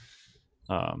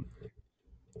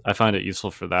I find it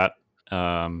useful for that.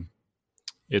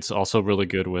 It's also really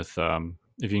good with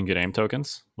if you can get aim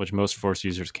tokens, which most force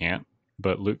users can't,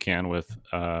 but Luke can with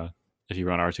if you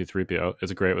run R2-3PO.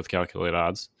 It's great with calculate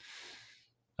odds.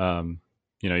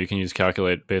 you can use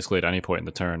calculate basically at any point in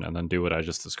the turn, and then do what I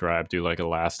just described. Do like a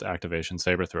last activation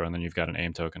saber throw, and then you've got an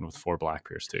aim token with 4 black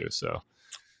pierce too. So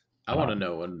I want to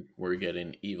know when we're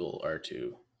getting evil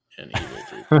R2 and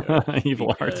evil 3.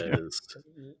 evil R2.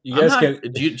 You guys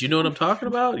do you know what I'm talking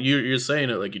about? You're saying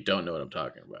it like you don't know what I'm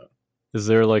talking about. Is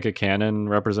there like a canon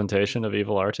representation of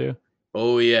evil R2?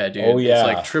 Oh yeah, dude. Oh, yeah.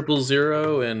 It's like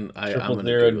 000 and I'm gonna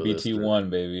 000 and Google this, BT1,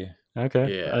 baby.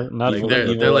 Okay. Yeah. Not Like,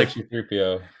 familiar. they're like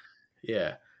C-3PO.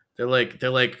 Yeah, they're like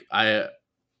I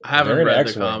haven't They're an read the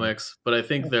X-Wing. comics, but I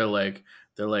think they're like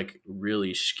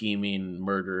really scheming,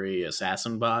 murdery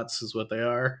assassin bots is what they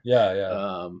are.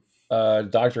 Yeah.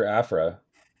 Dr. Aphra,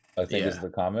 I think, is Yeah. the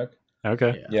comic.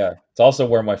 Okay. Yeah. It's also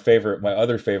where my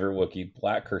other favorite Wookiee,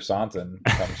 Black Kersantin,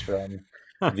 comes from.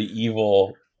 the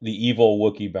evil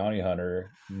Wookiee bounty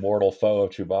hunter, mortal foe of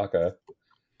Chewbacca.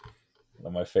 One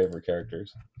of my favorite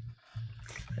characters.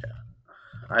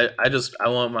 I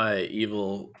want my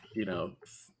evil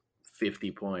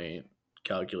 50-point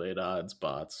calculate odds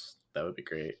bots. That would be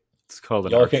great. It's called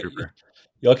an Y'all ARC can't- Trooper.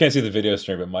 Y'all can't see the video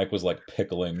stream, but Mike was like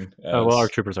pickling. Oh, well,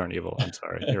 ARC Troopers aren't evil. I'm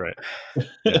sorry. You're right.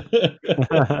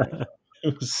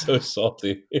 It was so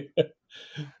salty.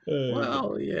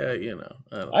 Well, yeah, I don't know.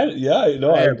 I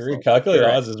agree. salty. Calculate You're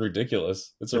odds is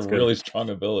ridiculous. It's That's a good. really strong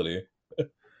ability.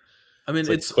 I mean,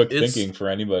 It's like quick thinking for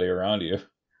anybody around you.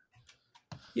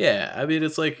 Yeah, I mean,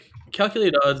 it's like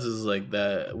calculate odds is like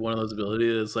that one of those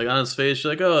abilities. It's like on its face,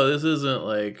 you're like, oh, this isn't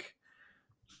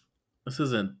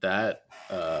that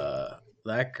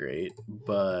that great,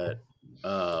 but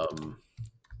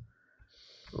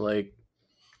like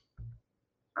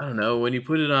I don't know, when you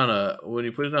put it on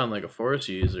like a force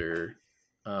user,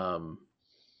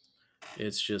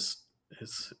 it's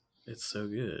so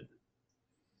good.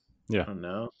 Yeah. I don't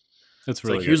know. It's It's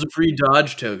really like, good. here's a free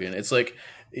dodge token. It's like,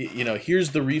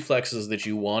 here's the reflexes that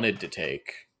you wanted to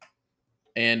take.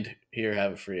 And here,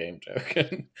 have a free aim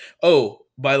token. Oh,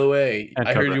 by the way, And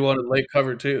I heard cover. you wanted light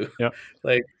cover too. Yep.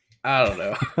 Like, I don't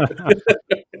know.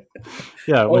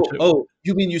 Yeah.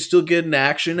 You mean you still get an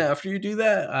action after you do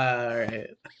that? All right.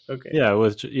 Okay. Yeah,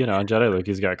 with on Jedi Luke,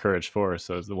 he's got Courage 4,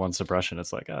 so it's the one suppression.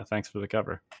 It's like, thanks for the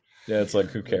cover. Yeah, it's like,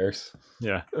 who cares?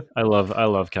 Yeah, I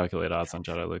love calculate odds on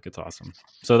Jedi Luke. It's awesome.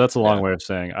 So that's a long way of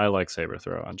saying I like saber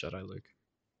throw on Jedi Luke.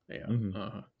 Yeah.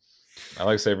 Mhm. I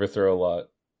like saber throw a lot.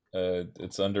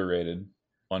 It's underrated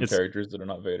on characters that are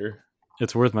not Vader.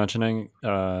 It's worth mentioning,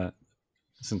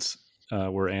 since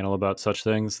we're anal about such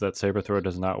things, that saber throw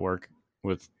does not work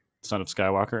with Son of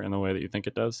Skywalker in the way that you think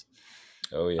it does.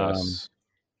 Oh yes.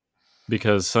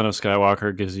 Because Son of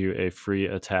Skywalker gives you a free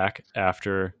attack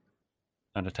after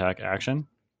an attack action.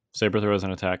 Saber throw is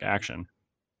an attack action.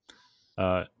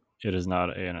 It is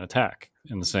not an attack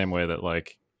in the same way that,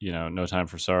 like, No Time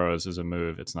for Sorrows is a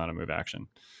move. It's not a move action.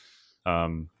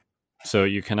 So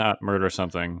you cannot murder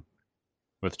something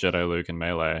with Jedi Luke and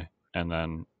melee and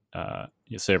then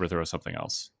you saber throw something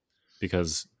else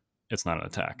because it's not an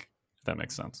attack, if that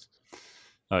makes sense.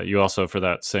 You also, for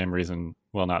that same reason,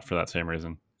 well, not for that same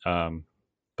reason,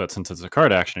 but since it's a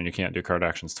card action and you can't do card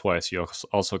actions twice, you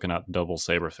also cannot double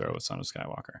saber throw with Son of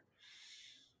Skywalker.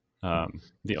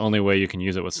 The only way you can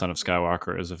use it with Son of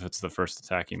Skywalker is if it's the first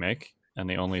attack you make, and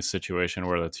the only situation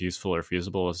where that's useful or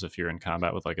feasible is if you're in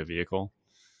combat with like a vehicle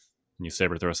and you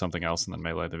saber throw something else and then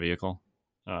melee the vehicle.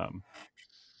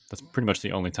 That's pretty much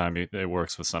the only time it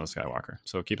works with Son of Skywalker,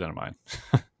 so keep that in mind.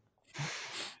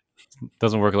 It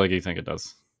doesn't work like you think it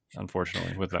does,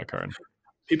 unfortunately, with that card.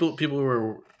 People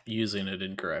were using it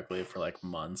incorrectly for like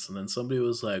months, and then somebody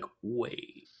was like,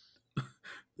 "Wait,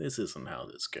 this isn't how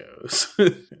this goes."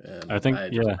 And I think, I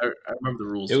remember the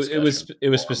rules. It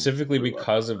was specifically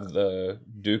because of the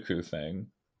Dooku thing.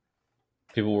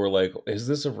 People were like, "Is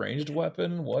this a ranged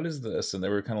weapon? What is this?" And they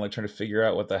were kind of like trying to figure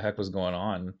out what the heck was going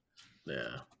on.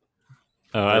 Yeah.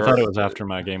 I thought it was after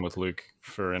my game with Luke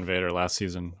for Invader last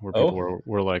season, where people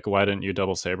were like, "Why didn't you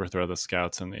double saber throw the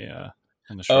scouts in the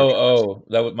short?"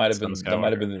 That might have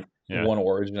been one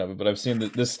origin of it. But I've seen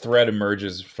that this thread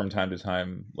emerges from time to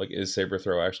time. Like, is saber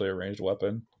throw actually a ranged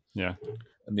weapon? Yeah,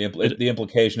 and the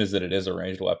implication is that it is a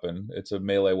ranged weapon. It's a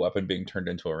melee weapon being turned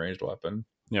into a ranged weapon.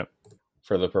 Yep.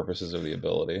 For the purposes of the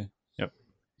ability. Yep.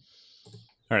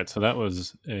 All right, so that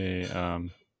was a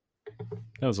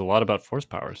lot about force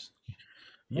powers.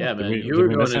 Yeah, man, you were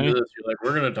going to do this. You're like,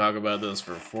 we're going to talk about this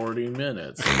for 40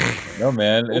 minutes. No,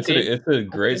 man, it's a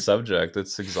great subject.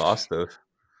 It's exhaustive.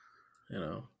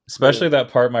 Especially that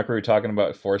part, Mike, where you're talking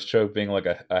about force choke being like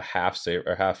a half save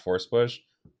or half force push.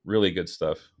 Really good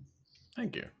stuff.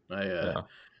 Thank you.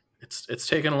 It's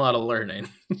taken a lot of learning,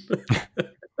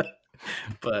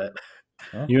 but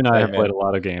you and I have played a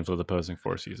lot of games with opposing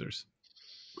force users.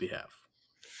 We have.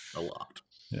 a lot.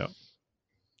 Yep.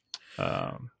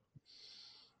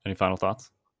 Any final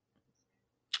thoughts?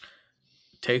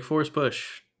 Take force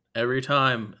push every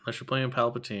time, unless you're playing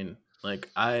Palpatine. Like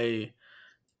I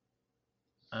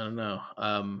don't know.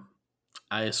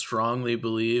 I strongly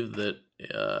believe that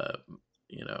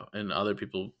and other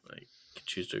people can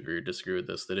choose to agree or disagree with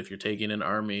this. That if you're taking an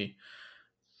army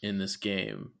in this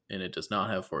game and it does not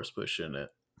have force push in it,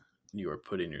 you are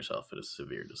putting yourself at a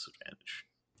severe disadvantage.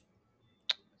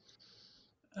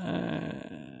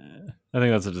 I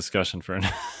think that's a discussion for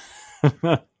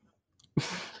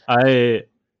I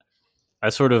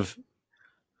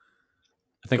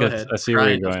think I see where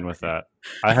you're going with that.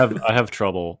 I have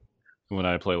trouble when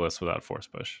I play lists without force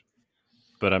push,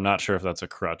 but I'm not sure if that's a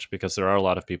crutch because there are a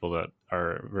lot of people that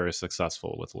are very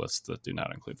successful with lists that do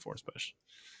not include force push.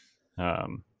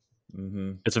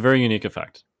 It's a very unique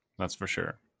effect, that's for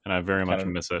sure, and I very much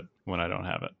miss it when I don't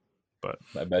have it. But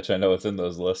I bet you I know what's in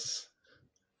those lists.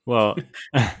 Well, do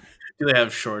they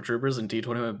have short troopers and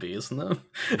T-21Bs in them?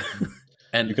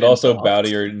 And you could also bow to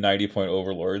your 90-point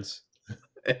overlords.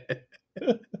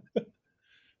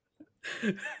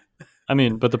 I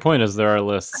mean, but the point is there are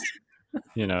lists,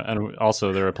 and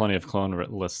also there are plenty of clone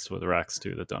lists with Rex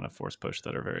too that don't have force push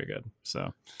that are very good.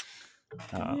 So,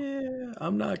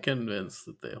 I'm not convinced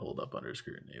that they hold up under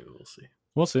scrutiny. We'll see.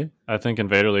 We'll see. I think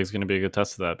Invader League is going to be a good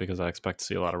test of that because I expect to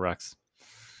see a lot of Rex.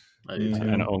 I do too.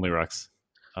 And only Rex.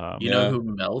 You know who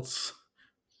melts?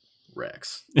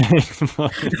 Rex.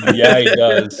 Yeah, he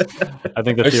does. I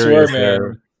think the theory is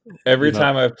there. Every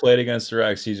time I've played against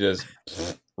Rex, he just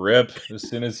rip as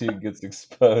soon as he gets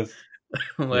exposed.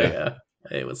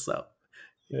 Hey, what's up?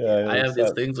 Yeah, I have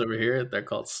these things over here. They're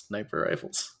called sniper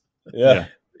rifles. Yeah.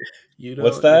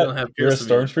 What's that? You're a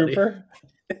stormtrooper?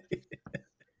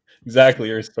 Exactly,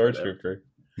 you're a stormtrooper.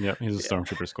 Yep, he's a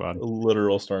stormtrooper squad. A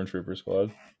literal stormtrooper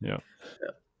squad.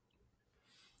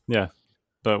 Yeah.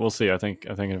 But we'll see. I think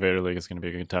Invader League is going to be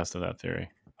a good test of that theory.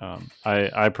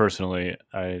 I personally,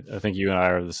 I think you and I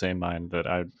are of the same mind that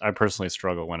I personally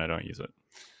struggle when I don't use it.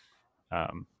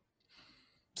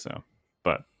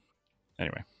 But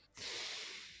anyway.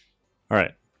 All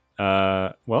right.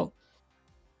 Well,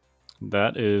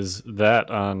 that is that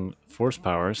on force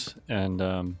powers.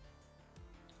 And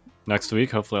next week,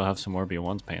 hopefully I'll have some more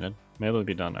B1s painted. Maybe it'll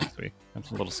be done next week. I'm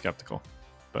a little skeptical.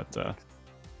 But,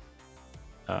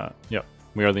 yep.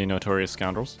 We are the Notorious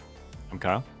Scoundrels. I'm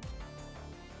Kyle.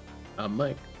 I'm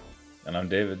Mike. And I'm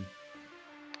David.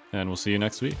 And we'll see you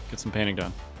next week. Get some painting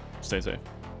done. Stay safe.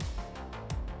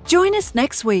 Join us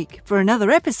next week for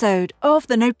another episode of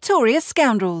the Notorious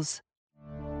Scoundrels.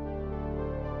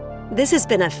 This has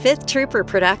been a 5th Trooper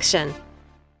production.